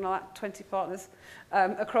something like that, 20 partners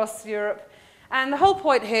across Europe. And the whole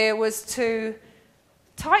point here was to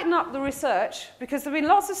tighten up the research, because there have been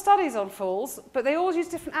lots of studies on falls, but they all use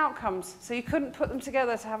different outcomes, so you couldn't put them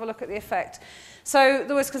together to have a look at the effect. So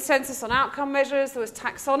there was consensus on outcome measures, there was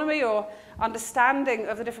taxonomy or understanding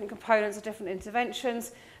of the different components of different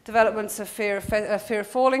interventions, developments of fear of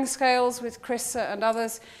falling scales with Chris and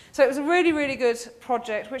others. So it was a really, really good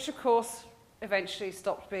project, which of course eventually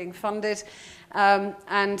stopped being funded.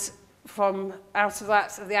 And from out of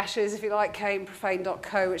that, of the ashes, if you like, came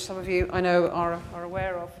Profane.co, which some of you I know are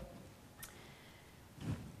aware of.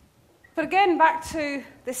 But again, back to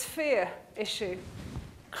this fear issue.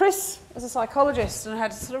 Chris, as a psychologist, and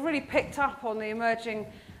had sort of really picked up on the emerging,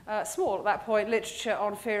 small at that point, literature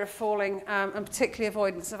on fear of falling, and particularly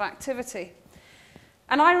avoidance of activity.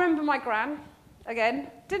 And I remember my gran, again,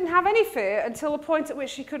 didn't have any fear until the point at which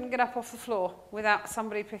she couldn't get up off the floor without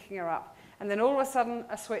somebody picking her up. And then all of a sudden,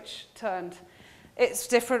 a switch turned. It's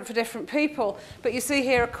different for different people. But you see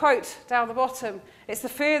here a quote down the bottom. It's the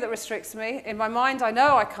fear that restricts me. In my mind, I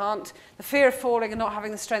know I can't. The fear of falling and not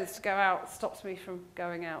having the strength to go out stops me from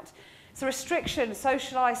going out. So restriction,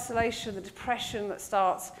 social isolation, the depression that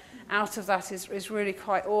starts out of that is really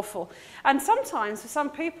quite awful. And sometimes, for some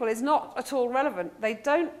people, is not at all relevant. They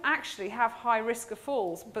don't actually have high risk of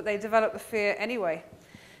falls, but they develop the fear anyway.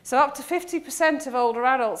 So up to 50% of older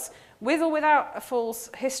adults, with or without a falls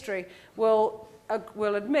history, will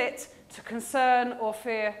admit to concern or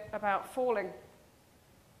fear about falling.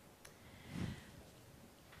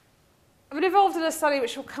 I've been involved in a study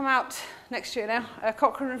which will come out next year now, a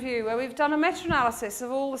Cochrane review, where we've done a meta-analysis of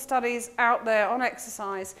all the studies out there on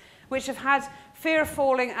exercise which have had fear of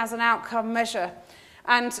falling as an outcome measure.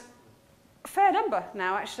 And a fair number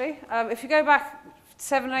now, actually. If you go back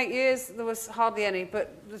 7 or 8 years, there was hardly any,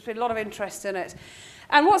 but there's been a lot of interest in it.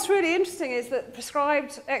 And what's really interesting is that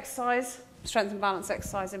prescribed exercise, strength and balance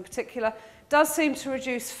exercise in particular, does seem to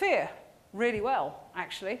reduce fear really well,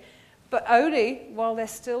 actually, but only while they're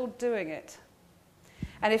still doing it.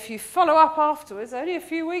 And if you follow up afterwards, only a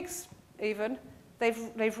few weeks even,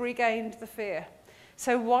 they've regained the fear.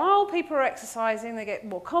 So while people are exercising, they get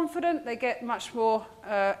more confident, they get much more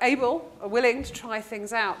able or willing to try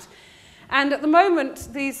things out. And at the moment,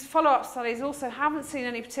 these follow-up studies also haven't seen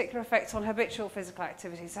any particular effect on habitual physical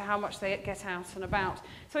activity, so how much they get out and about.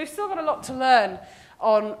 So we've still got a lot to learn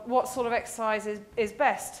on what sort of exercise is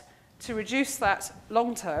best to reduce that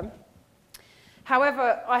long term.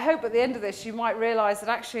 However, I hope at the end of this you might realise that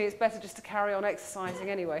actually it's better just to carry on exercising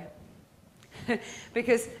anyway.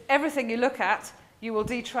 Because everything you look at, you will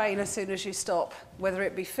detrain as soon as you stop, whether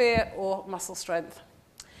it be fear or muscle strength.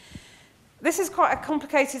 This is quite a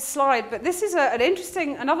complicated slide, but this is an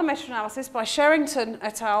interesting, another meta-analysis by Sherrington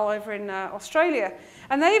et al. Over in Australia.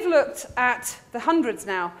 And they've looked at the hundreds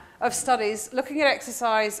now of studies looking at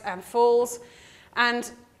exercise and falls. And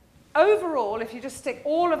overall, if you just stick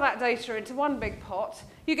all of that data into one big pot,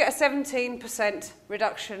 you get a 17%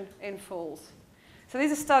 reduction in falls. So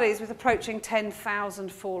these are studies with approaching 10,000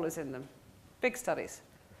 fallers in them. Big studies.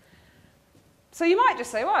 So you might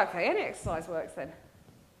just say, well, okay, any exercise works then.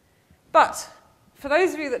 But for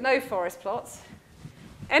those of you that know forest plots,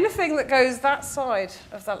 anything that goes that side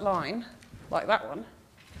of that line, like that one,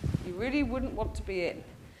 you really wouldn't want to be in.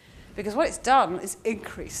 Because what it's done is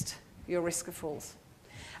increased your risk of falls.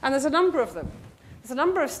 And there's a number of them. There's a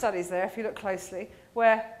number of studies there, if you look closely,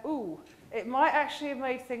 where, it might actually have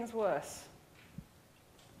made things worse.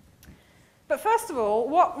 But first of all,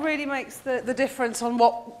 what really makes the difference on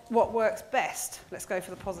what works best? Let's go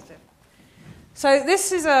for the positive. So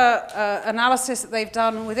this is an analysis that they've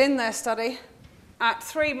done within their study at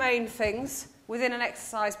 3 main things within an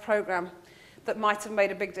exercise program that might have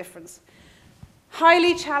made a big difference.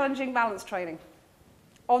 Highly challenging balance training,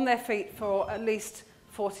 on their feet for at least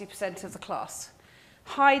 40% of the class.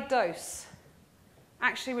 High dose,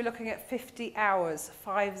 actually we're looking at 50 hours,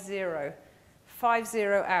 50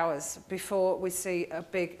 hours before we see a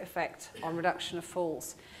big effect on reduction of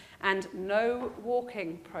falls. And no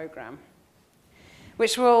walking program,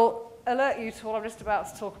 which will alert you to what I'm just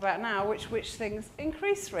about to talk about now, which things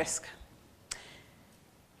increase risk.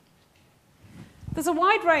 There's a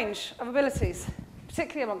wide range of abilities,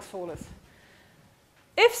 particularly amongst fallers.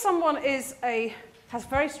 If someone has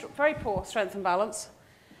very poor strength and balance,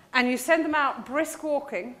 and you send them out brisk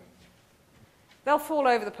walking, they'll fall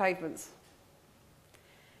over the pavements.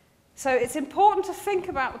 So it's important to think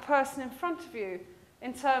about the person in front of you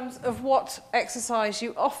in terms of what exercise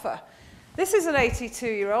you offer. This is an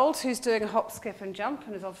 82-year-old who's doing a hop, skip and jump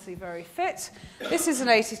and is obviously very fit. This is an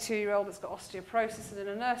 82-year-old that's got osteoporosis and in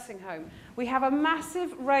a nursing home. We have a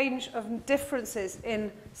massive range of differences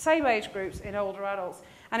in same age groups in older adults.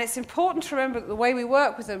 And it's important to remember that the way we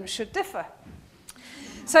work with them should differ.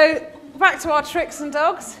 So back to our tricks and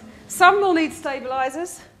dogs. Some will need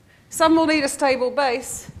stabilisers, some will need a stable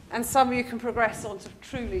base, and some you can progress on to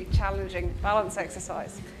truly challenging balance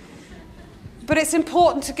exercise. But it's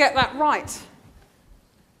important to get that right.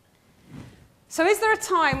 So is there a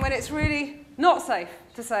time when it's really not safe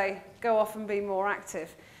to say, go off and be more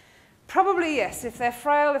active? Probably yes. If they're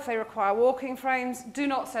frail, if they require walking frames, do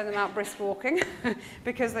not send them out brisk walking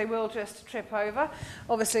because they will just trip over.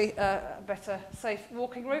 Obviously, a better safe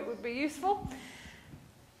walking route would be useful.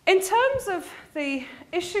 In terms of the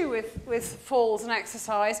issue with falls and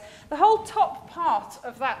exercise, the whole top part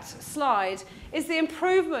of that slide is the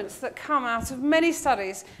improvements that come out of many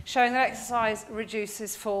studies showing that exercise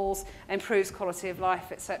reduces falls, improves quality of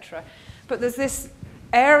life, etc. But there's this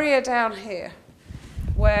area down here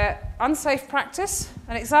where unsafe practice,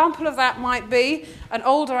 an example of that might be an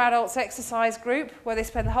older adults exercise group where they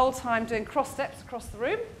spend the whole time doing cross steps across the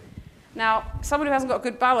room. Now, someone who hasn't got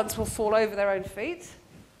good balance will fall over their own feet.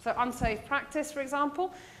 So unsafe practice, for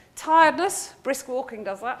example. Tiredness, brisk walking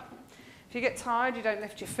does that. If you get tired, you don't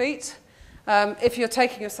lift your feet. If you're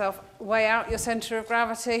taking yourself way out your centre of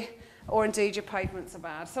gravity, or indeed your pavements are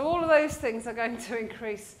bad. So all of those things are going to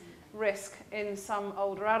increase risk in some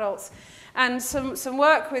older adults. And some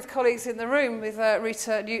work with colleagues in the room, with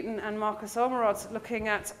Rita Newton and Marcus Ormerod, looking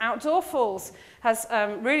at outdoor falls, has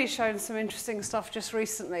really shown some interesting stuff just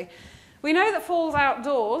recently. We know that falls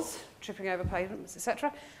outdoors, tripping over pavements,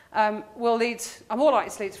 etc., are more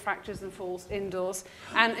likely to lead to fractures than falls indoors.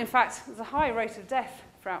 And in fact, there's a high rate of death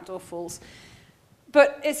for outdoor falls.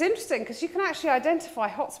 But it's interesting because you can actually identify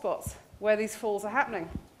hotspots where these falls are happening.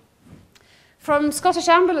 From Scottish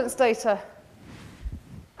ambulance data,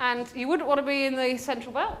 and you wouldn't want to be in the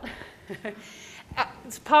central belt.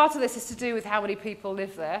 Part of this is to do with how many people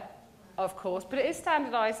live there, of course, but it is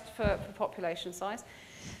standardised for population size.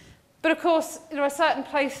 But of course, there are certain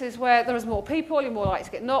places where there is more people, you're more likely to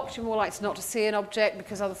get knocked, you're more likely not to see an object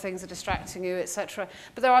because other things are distracting you, etc.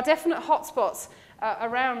 But there are definite hotspots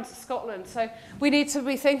around Scotland. So we need to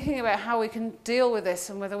be thinking about how we can deal with this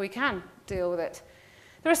and whether we can deal with it.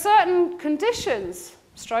 There are certain conditions,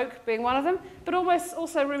 stroke being one of them, but almost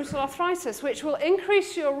also rheumatoid arthritis, which will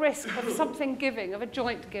increase your risk of something giving, of a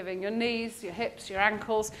joint giving, your knees, your hips, your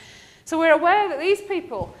ankles. So we're aware that these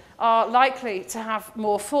people are likely to have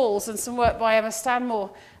more falls, and some work by Emma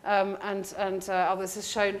Stanmore and others has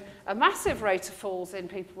shown a massive rate of falls in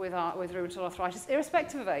people with rheumatoid arthritis,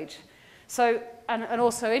 irrespective of age. So, and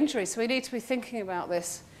also injury. So we need to be thinking about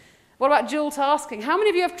this. What about dual tasking? How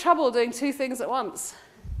many of you have trouble doing 2 things at once?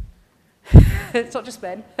 It's not just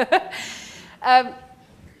men.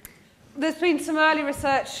 There's been some early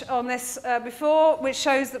research on this before, which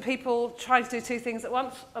shows that people trying to do 2 things at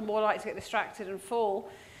once are more likely to get distracted and fall.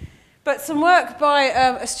 But some work by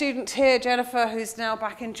a student here, Jennifer, who's now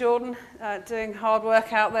back in Jordan, doing hard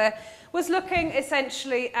work out there, was looking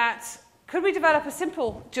essentially at, could we develop a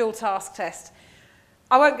simple dual task test?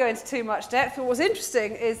 I won't go into too much depth, but what's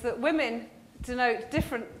interesting is that women denote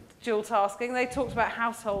different dual tasking. They talked about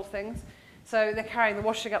household things, so they're carrying the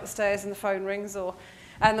washing up the stairs and the phone rings,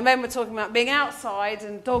 and the men were talking about being outside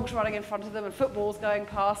and dogs running in front of them and footballs going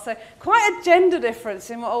past. So quite a gender difference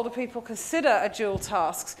in what older people consider a dual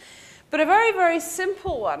tasks. But a very, very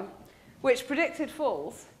simple one, which predicted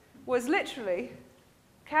falls, was literally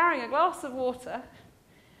carrying a glass of water,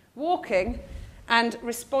 walking, and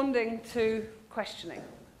responding to questioning.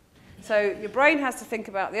 So your brain has to think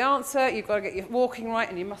about the answer, you've got to get your walking right,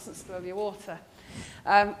 and you mustn't spill your water.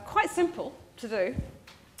 Quite simple to do,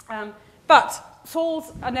 but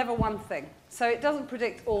falls are never one thing. So it doesn't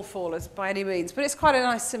predict all fallers by any means, but it's quite a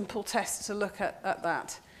nice simple test to look at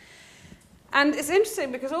that. And it's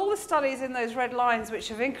interesting because all the studies in those red lines which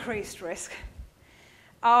have increased risk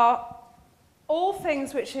are all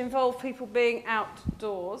things which involve people being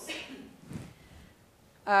outdoors.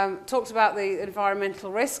 Talked about the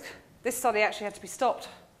environmental risk. This study actually had to be stopped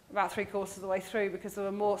about 3/4 of the way through because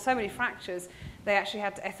there were so many fractures, they actually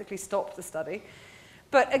had to ethically stop the study.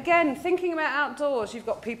 But again, thinking about outdoors, you've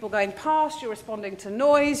got people going past, you're responding to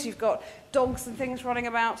noise, you've got dogs and things running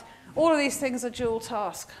about. All of these things are dual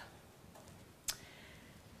task.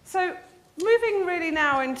 So moving really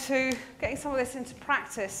now into getting some of this into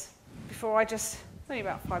practice before only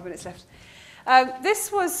about 5 minutes left.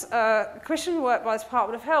 This was commissioned work by the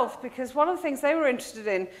Department of Health because one of the things they were interested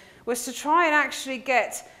in was to try and actually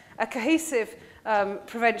get a cohesive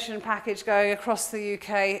prevention package going across the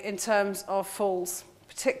UK in terms of falls,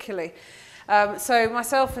 particularly. So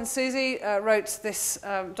myself and Susie wrote this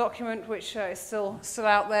document, which is still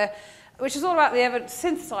out there, which is all about the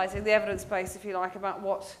synthesising the evidence base, if you like, about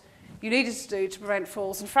what you needed to do to prevent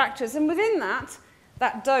falls and fractures. And within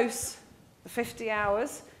that dose, the 50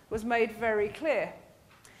 hours, was made very clear.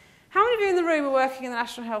 How many of you in the room are working in the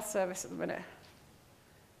National Health Service at the minute?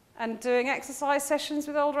 And doing exercise sessions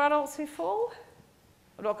with older adults who fall?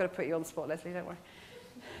 I'm not going to put you on the spot, Leslie, don't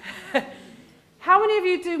worry. How many of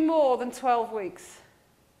you do more than 12 weeks?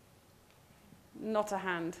 Not a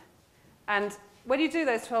hand. And when you do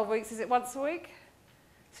those 12 weeks, is it once a week?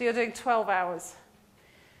 So you're doing 12 hours.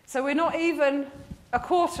 So we're not even a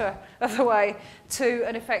quarter of the way to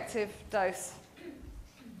an effective dose.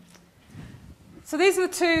 So these are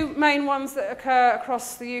the two main ones that occur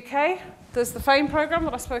across the UK. There's the FAME programme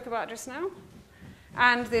that I spoke about just now,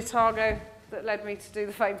 and the Otago that led me to do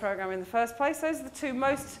the FAME programme in the first place. Those are the two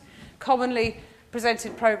most commonly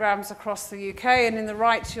presented programmes across the UK, and in the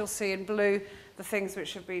right you'll see in blue the things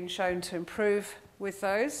which have been shown to improve with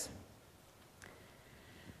those.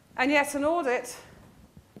 And yet an audit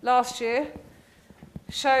last year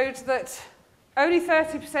showed that only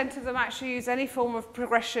 30% of them actually use any form of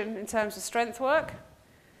progression in terms of strength work.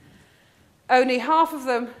 Only half of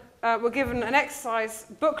them were given an exercise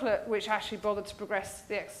booklet which actually bothered to progress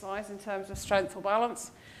the exercise in terms of strength or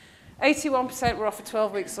balance. 81% were offered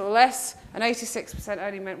 12 weeks or less, and 86%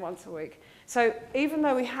 only meant once a week. So even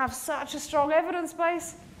though we have such a strong evidence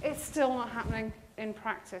base, it's still not happening in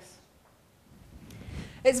practice.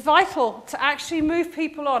 It's vital to actually move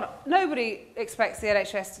people on. Nobody expects the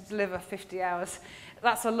NHS to deliver 50 hours.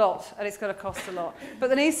 That's a lot, and it's going to cost a lot. But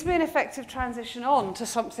there needs to be an effective transition on to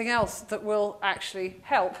something else that will actually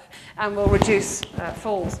help and will reduce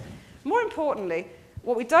falls. More importantly,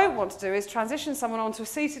 what we don't want to do is transition someone onto a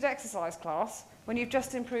seated exercise class when you've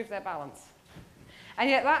just improved their balance.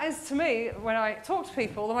 And yet that is, to me, when I talk to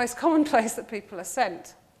people, the most common place that people are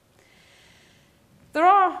sent.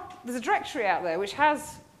 There's a directory out there which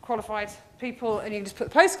has qualified people, and you can just put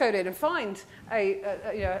the postcode in and find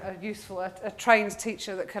a useful, a trained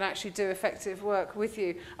teacher that can actually do effective work with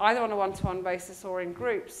you, either on a one-to-one basis or in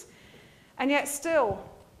groups. And yet still,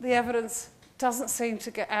 the evidence doesn't seem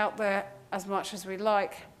to get out there as much as we'd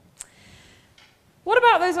like. What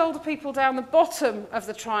about those older people down the bottom of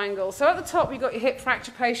the triangle? So at the top, you've got your hip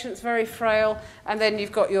fracture patients, very frail, and then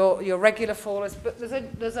you've got your regular fallers.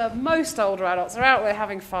 But most older adults are out there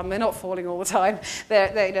having fun. They're not falling all the time.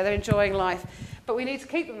 They're enjoying life. But we need to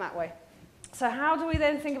keep them that way. So how do we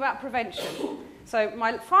then think about prevention? So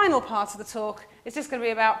my final part of the talk is just going to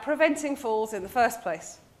be about preventing falls in the first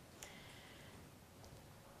place.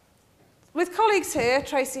 With colleagues here,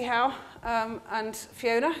 Tracy Howe and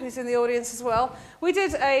Fiona, who's in the audience as well, we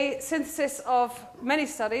did a synthesis of many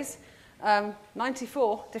studies,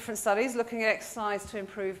 94 different studies, looking at exercise to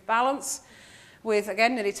improve balance, with,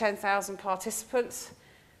 again, nearly 10,000 participants.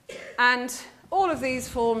 And all of these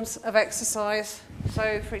forms of exercise,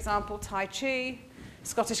 so, for example, Tai Chi,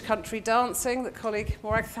 Scottish country dancing, that colleague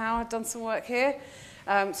Moragthau had done some work here,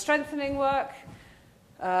 strengthening work,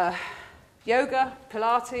 yoga,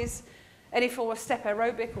 Pilates, any form of step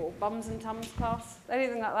aerobic or bums and tums class,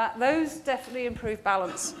 anything like that, those definitely improve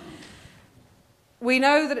balance. We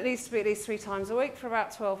know that it needs to be at least 3 times a week for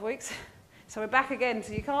about 12 weeks. So we're back again,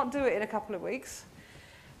 so you can't do it in a couple of weeks.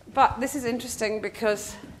 But this is interesting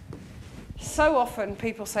because so often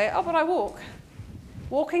people say, oh, but I walk.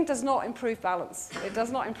 Walking does not improve balance. It does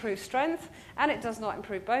not improve strength, and it does not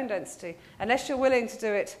improve bone density, unless you're willing to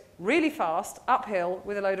do it really fast, uphill,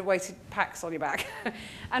 with a load of weighted packs on your back.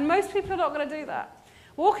 And most people are not going to do that.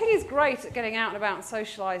 Walking is great at getting out and about and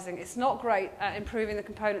socialising. It's not great at improving the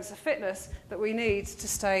components of fitness that we need to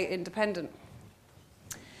stay independent.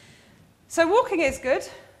 So walking is good,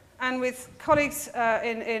 and with colleagues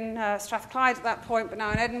in Strathclyde at that point, but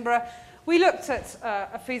now in Edinburgh, we looked at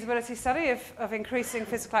a feasibility study of increasing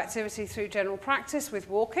physical activity through general practice with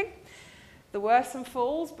walking. There were some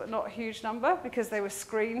falls, but not a huge number because they were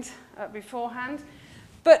screened beforehand.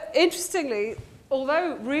 But interestingly,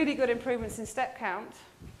 although really good improvements in step count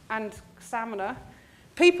and stamina,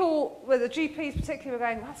 people, well, the GPs particularly, were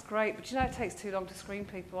going, well, that's great, but you know it takes too long to screen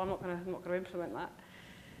people. I'm not going to implement that.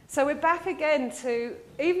 So we're back again to,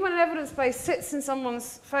 even when an evidence base sits in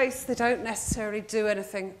someone's face, they don't necessarily do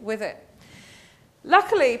anything with it.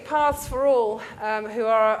 Luckily, Paths for All, who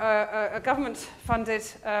are a government-funded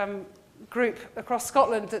group across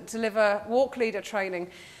Scotland that deliver walk leader training,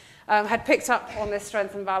 had picked up on this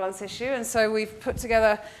strength and balance issue, and so we've put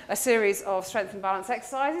together a series of strength and balance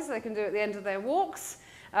exercises they can do at the end of their walks,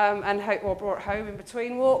 or brought home in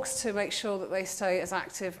between walks to make sure that they stay as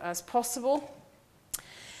active as possible.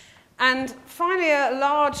 And finally, a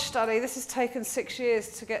large study. This has taken 6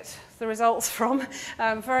 years to get the results from.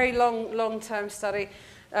 Very long-term study.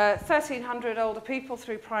 1,300 older people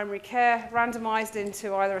through primary care, randomised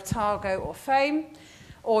into either Otago or FAME,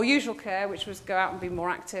 or usual care, which was go out and be more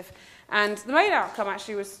active. And the main outcome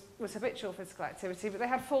actually was habitual physical activity, but they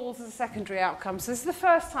had falls as a secondary outcome. So this is the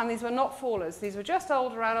first time these were not fallers. These were just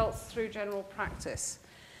older adults through general practice.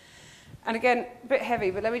 And again, a bit heavy,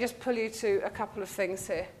 but let me just pull you to a couple of things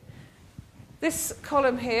here. This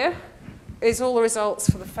column here is all the results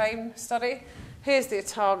for the FAME study. Here's the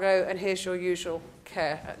Otago, and here's your usual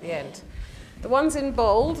care at the end. The ones in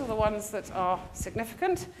bold are the ones that are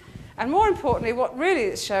significant. And more importantly, what really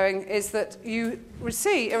it's showing is that you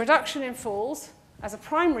see a reduction in falls as a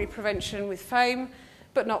primary prevention with FAME,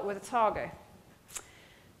 but not with Otago.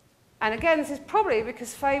 And again, this is probably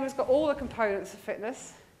because FAME has got all the components of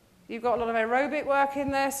fitness. You've got a lot of aerobic work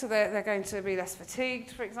in there, so they're going to be less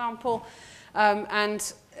fatigued, for example. In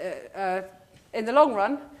the long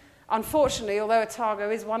run, unfortunately, although Otago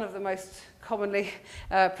is one of the most commonly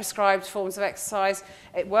prescribed forms of exercise,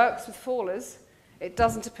 it works with fallers. It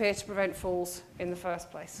doesn't appear to prevent falls in the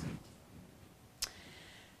first place.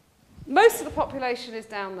 Most of the population is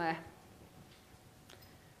down there.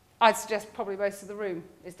 I'd suggest probably most of the room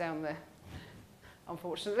is down there,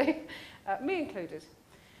 unfortunately, me included.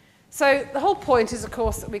 So the whole point is, of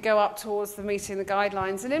course, that we go up towards the meeting the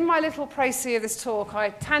guidelines. And in my little précis of this talk,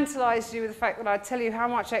 I tantalised you with the fact that I'd tell you how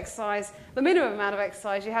much exercise, the minimum amount of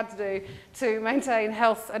exercise you had to do to maintain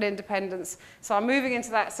health and independence. So I'm moving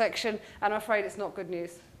into that section, and I'm afraid it's not good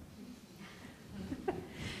news.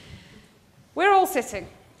 We're all sitting.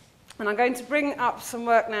 And I'm going to bring up some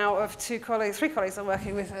work now of three colleagues I'm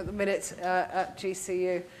working with at the minute at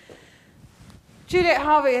GCU. Juliet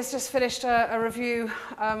Harvey has just finished a review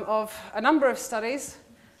of a number of studies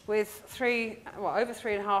with over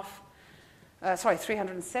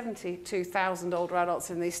 372,000 older adults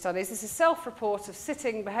in these studies. This is self-report of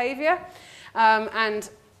sitting behaviour. And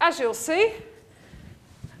as you'll see,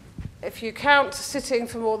 if you count sitting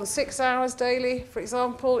for more than 6 hours daily, for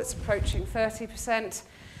example, it's approaching 30%.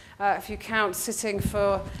 If you count sitting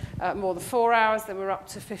for more than 4 hours, then we're up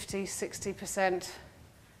to 50, 60%.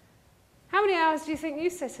 How many hours do you think you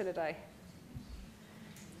sit in a day?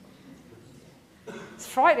 It's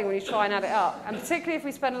frightening when you try and add it up, and particularly if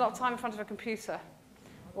we spend a lot of time in front of a computer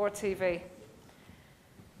or a TV.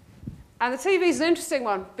 And the TV is an interesting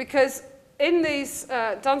one, because in these,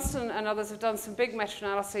 Dunstan and others have done some big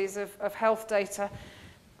meta-analyses of health data,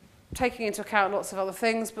 taking into account lots of other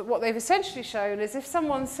things, but what they've essentially shown is if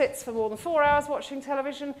someone sits for more than 4 hours watching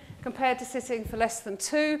television compared to sitting for less than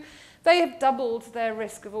 2, they have doubled their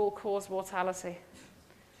risk of all-cause mortality.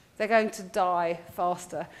 They're going to die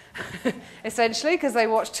faster, essentially, because they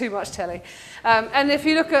watch too much telly. And if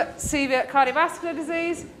you look at severe cardiovascular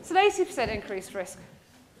disease, it's an 80% increased risk.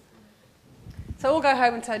 So all go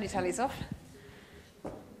home and turn your tellies off.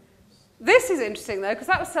 This is interesting, though, because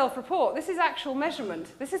that was self-report. This is actual measurement.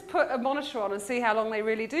 This is put a monitor on and see how long they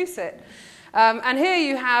really do sit. And here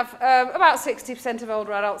you have about 60% of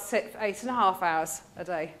older adults sit for 8.5 hours a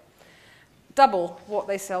day. Double what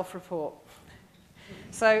they self-report.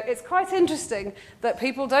 So it's quite interesting that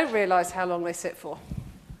people don't realise how long they sit for.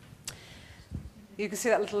 You can see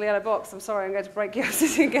that little yellow box. I'm sorry, I'm going to break you up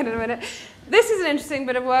sitting again in a minute. This is an interesting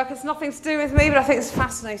bit of work. It's nothing to do with me, but I think it's a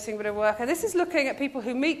fascinating bit of work. And this is looking at people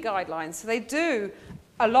who meet guidelines. So they do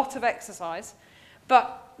a lot of exercise,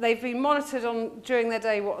 but they've been monitored on during their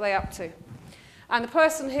day what they're up to. And the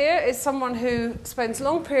person here is someone who spends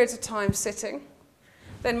long periods of time sitting,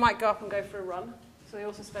 then might go up and go for a run. So they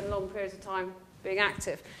also spend long periods of time being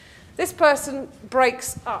active. This person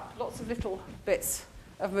breaks up lots of little bits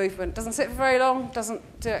of movement. Doesn't sit for very long,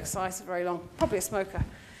 doesn't do exercise for very long. Probably a smoker.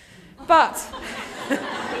 But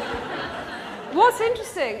what's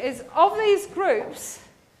interesting is of these groups,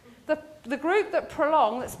 the group that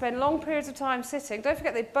prolong, that spend long periods of time sitting, don't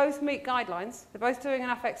forget they both meet guidelines. They're both doing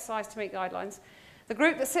enough exercise to meet guidelines. The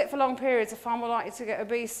group that sit for long periods are far more likely to get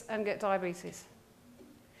obese and get diabetes.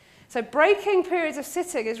 So breaking periods of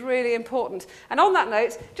sitting is really important. And on that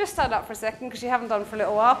note, just stand up for a second because you haven't done for a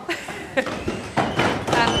little while.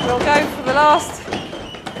 And we'll go for the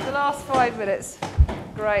last 5 minutes.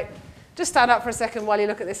 Great. Just stand up for a second while you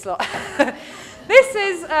look at this lot. This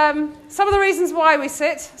is some of the reasons why we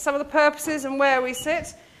sit, some of the purposes and where we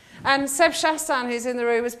sit. And Seb Shastan, who's in the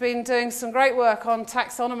room, has been doing some great work on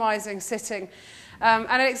taxonomizing sitting. And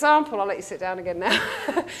an example, I'll let you sit down again now.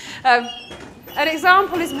 An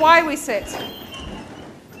example is why we sit.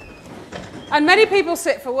 And many people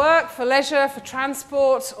sit for work, for leisure, for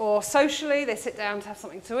transport, or socially. They sit down to have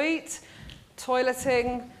something to eat,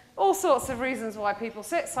 toileting, all sorts of reasons why people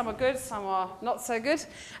sit. Some are good, some are not so good.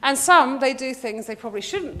 And some, they do things they probably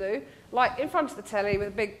shouldn't do, like in front of the telly with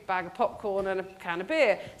a big bag of popcorn and a can of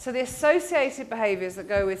beer. So the associated behaviours that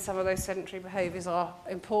go with some of those sedentary behaviours are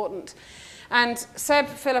important. And Seb,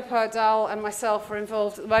 Philippa, Dal and myself are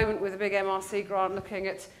involved at the moment with a big MRC grant looking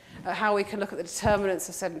at how we can look at the determinants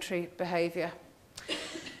of sedentary behaviour.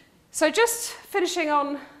 So just finishing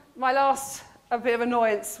on my last a bit of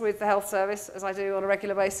annoyance with the health service, as I do on a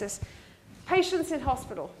regular basis. Patients in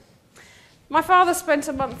hospital. My father spent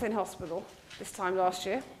a month in hospital this time last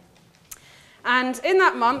year. And in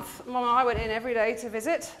that month, Mum and I went in every day to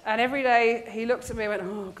visit, and every day he looked at me and went,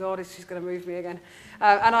 oh God, she's going to move me again.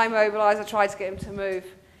 And I mobilised, I tried to get him to move.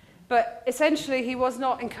 But essentially, he was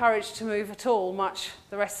not encouraged to move at all much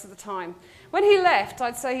the rest of the time. When he left,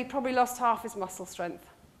 I'd say he'd probably lost half his muscle strength.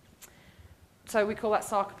 So we call that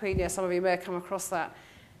sarcopenia. Some of you may have come across that.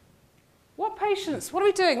 What are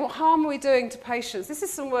we doing? What harm are we doing to patients? This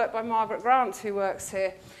is some work by Margaret Grant, who works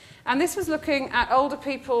here. And this was looking at older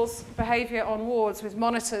people's behaviour on wards with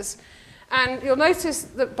monitors. And you'll notice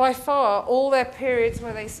that by far all their periods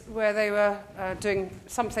where they were doing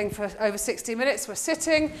something for over 60 minutes were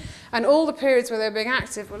sitting, and all the periods where they were being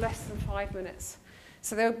active were less than 5 minutes.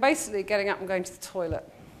 So they were basically getting up and going to the toilet.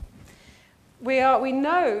 We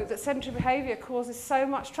know that sedentary behaviour causes so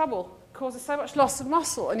much trouble, causes so much loss of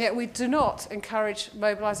muscle, and yet we do not encourage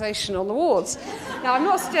mobilisation on the wards. Now, I'm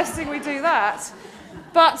not suggesting we do that,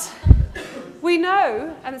 but we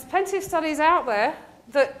know, and there's plenty of studies out there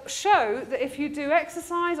that show that if you do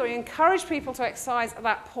exercise or you encourage people to exercise at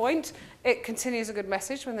that point, it continues a good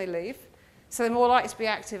message when they leave. So they're more likely to be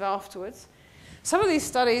active afterwards. Some of these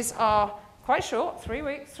studies are quite short, 3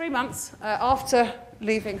 weeks, 3 months after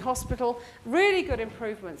leaving hospital. Really good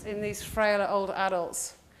improvements in these frailer older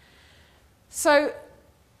adults. So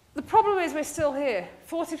the problem is we're still here.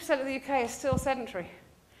 40% of the UK is still sedentary.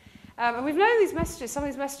 And we've known these messages, some of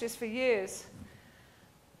these messages for years.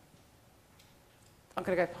 I'm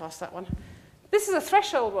going to go past that one. This is a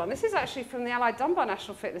threshold one. This is actually from the Allied Dunbar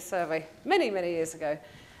National Fitness Survey many, many years ago.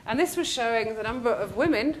 And this was showing the number of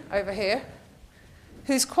women over here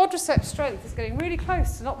whose quadriceps strength is getting really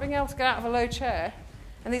close to not being able to get out of a low chair.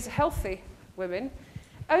 And these are healthy women,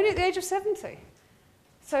 only at the age of 70.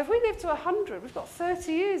 So if we live to 100, we've got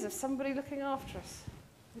 30 years of somebody looking after us.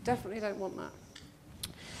 We definitely don't want that.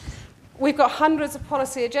 We've got hundreds of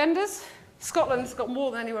policy agendas. Scotland's got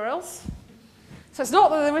more than anywhere else. So it's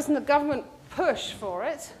not that there isn't a government push for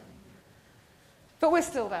it, but we're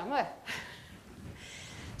still down there.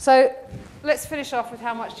 So let's finish off with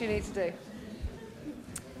how much do you need to do.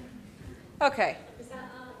 Okay. Is that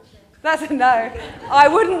Archer? That's a no. I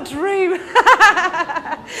wouldn't dream.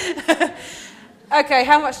 Okay,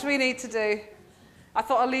 how much do we need to do? I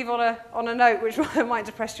thought I'd leave on a note which might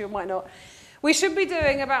depress you or might not. We should be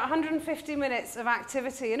doing about 150 minutes of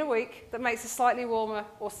activity in a week that makes us slightly warmer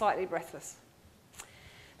or slightly breathless.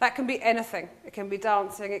 That can be anything. It can be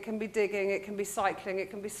dancing, it can be digging, it can be cycling, it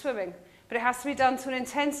can be swimming. But it has to be done to an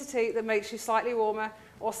intensity that makes you slightly warmer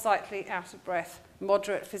or slightly out of breath,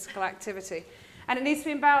 moderate physical activity. And it needs to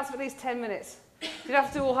be in balance of at least 10 minutes. You don't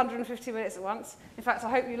have to do all 150 minutes at once. In fact, I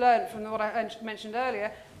hope you learned from what I mentioned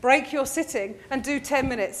earlier, break your sitting and do 10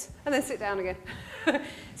 minutes and then sit down again.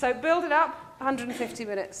 So build it up, 150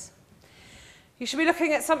 minutes. You should be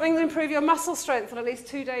looking at something to improve your muscle strength on at least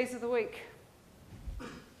 2 days of the week.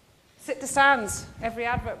 Sit to stands every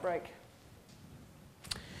advert break.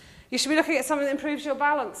 You should be looking at something that improves your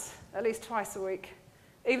balance at least twice a week,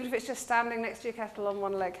 even if it's just standing next to your kettle on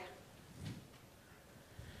one leg.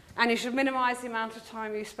 And you should minimise the amount of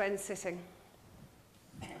time you spend sitting.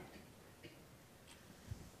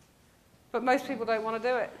 But most people don't want to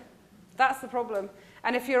do it. That's the problem.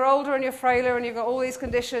 And if you're older and you're frailer and you've got all these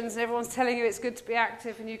conditions and everyone's telling you it's good to be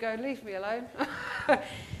active and you go, leave me alone.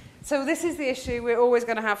 So this is the issue we're always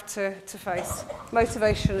going to have to face.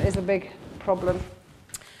 Motivation is a big problem.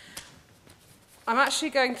 I'm actually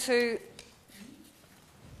going to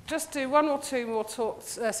just do one or two more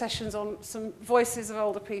sessions on some voices of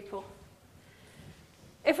older people.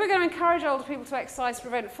 If we're going to encourage older people to exercise to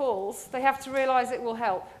prevent falls, they have to realise it will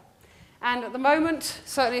help. And at the moment,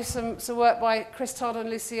 certainly some work by Chris Todd and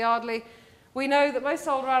Lucy Yardley, we know that most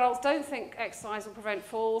older adults don't think exercise will prevent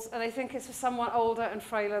falls, and they think it's for someone older and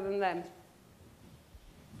frailer than them,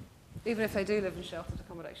 even if they do live in sheltered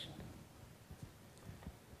accommodation.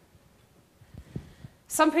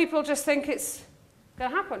 Some people just think it's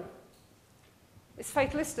going to happen. It's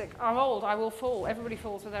fatalistic. I'm old, I will fall. Everybody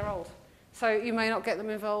falls when they're old. So you may not get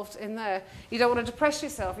them involved in there. You don't want to depress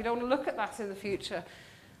yourself. You don't want to look at that in the future.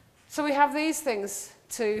 So we have these things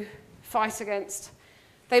to fight against.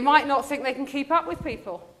 They might not think they can keep up with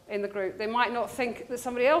people in the group. They might not think that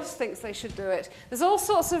somebody else thinks they should do it. There's all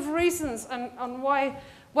sorts of reasons and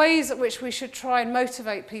ways at which we should try and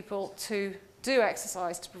motivate people to do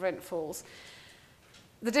exercise to prevent falls.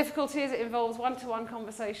 The difficulty is it involves one-to-one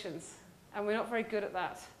conversations, and we're not very good at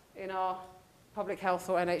that in our public health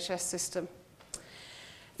or NHS system.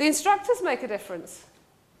 The instructors make a difference.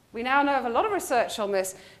 We now know of a lot of research on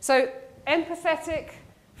this. So empathetic,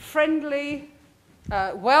 friendly,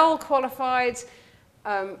 well-qualified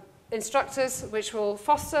instructors, which will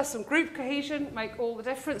foster some group cohesion, make all the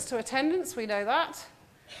difference to attendance. We know that.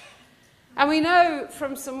 And we know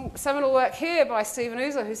from some seminal work here by Stephen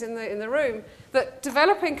Uzer, who's in the room, that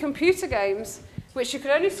developing computer games, which you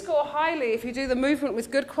can only score highly if you do the movement with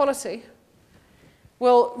good quality,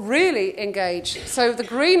 will really engage. So the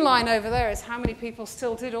green line over there is how many people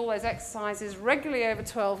still did all those exercises regularly over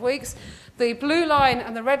 12 weeks. The blue line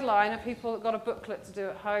and the red line are people that got a booklet to do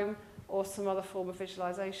at home or some other form of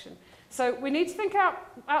visualization. So we need to think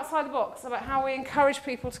outside the box about how we encourage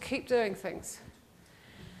people to keep doing things.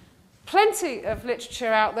 Plenty of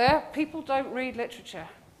literature out there. People don't read literature.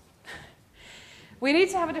 We need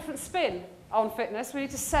to have a different spin on fitness. We need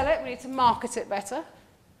to sell it. We need to market it better.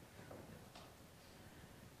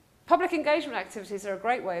 Public engagement activities are a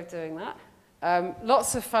great way of doing that.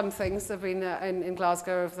 Lots of fun things have been in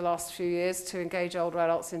Glasgow over the last few years to engage older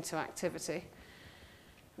adults into activity.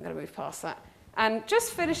 I'm going to move past that. And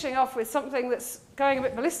just finishing off with something that's going a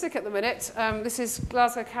bit ballistic at the minute. This is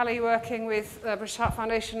Glasgow Cali working with British Heart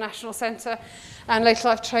Foundation National Centre and Later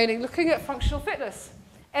Life Training, looking at functional fitness,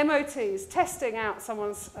 MOTs, testing out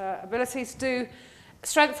someone's ability to do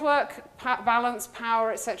strength work, balance,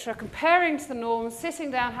 power, etc., comparing to the norms, sitting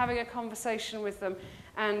down, having a conversation with them.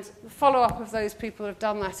 And the follow-up of those people who have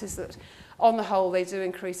done that is that, on the whole, they do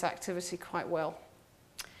increase activity quite well.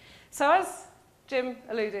 So as Jim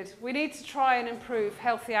alluded, we need to try and improve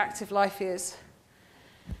healthy, active life years.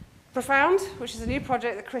 Profound, which is a new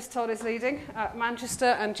project that Chris Todd is leading, Manchester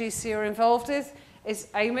and GCU are involved with, is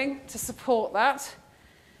aiming to support that.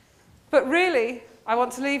 But really, I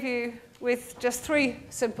want to leave you with just 3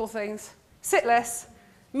 simple things. Sit less,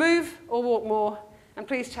 move or walk more, and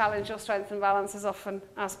please challenge your strength and balance as often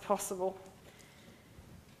as possible.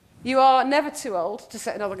 You are never too old to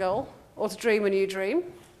set another goal or to dream a new dream.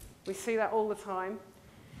 We see that all the time.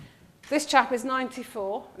 This chap is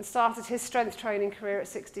 94 and started his strength training career at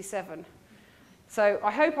 67. So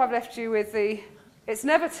I hope I've left you with the "it's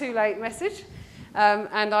never too late" message,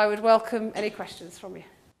 and I would welcome any questions from you.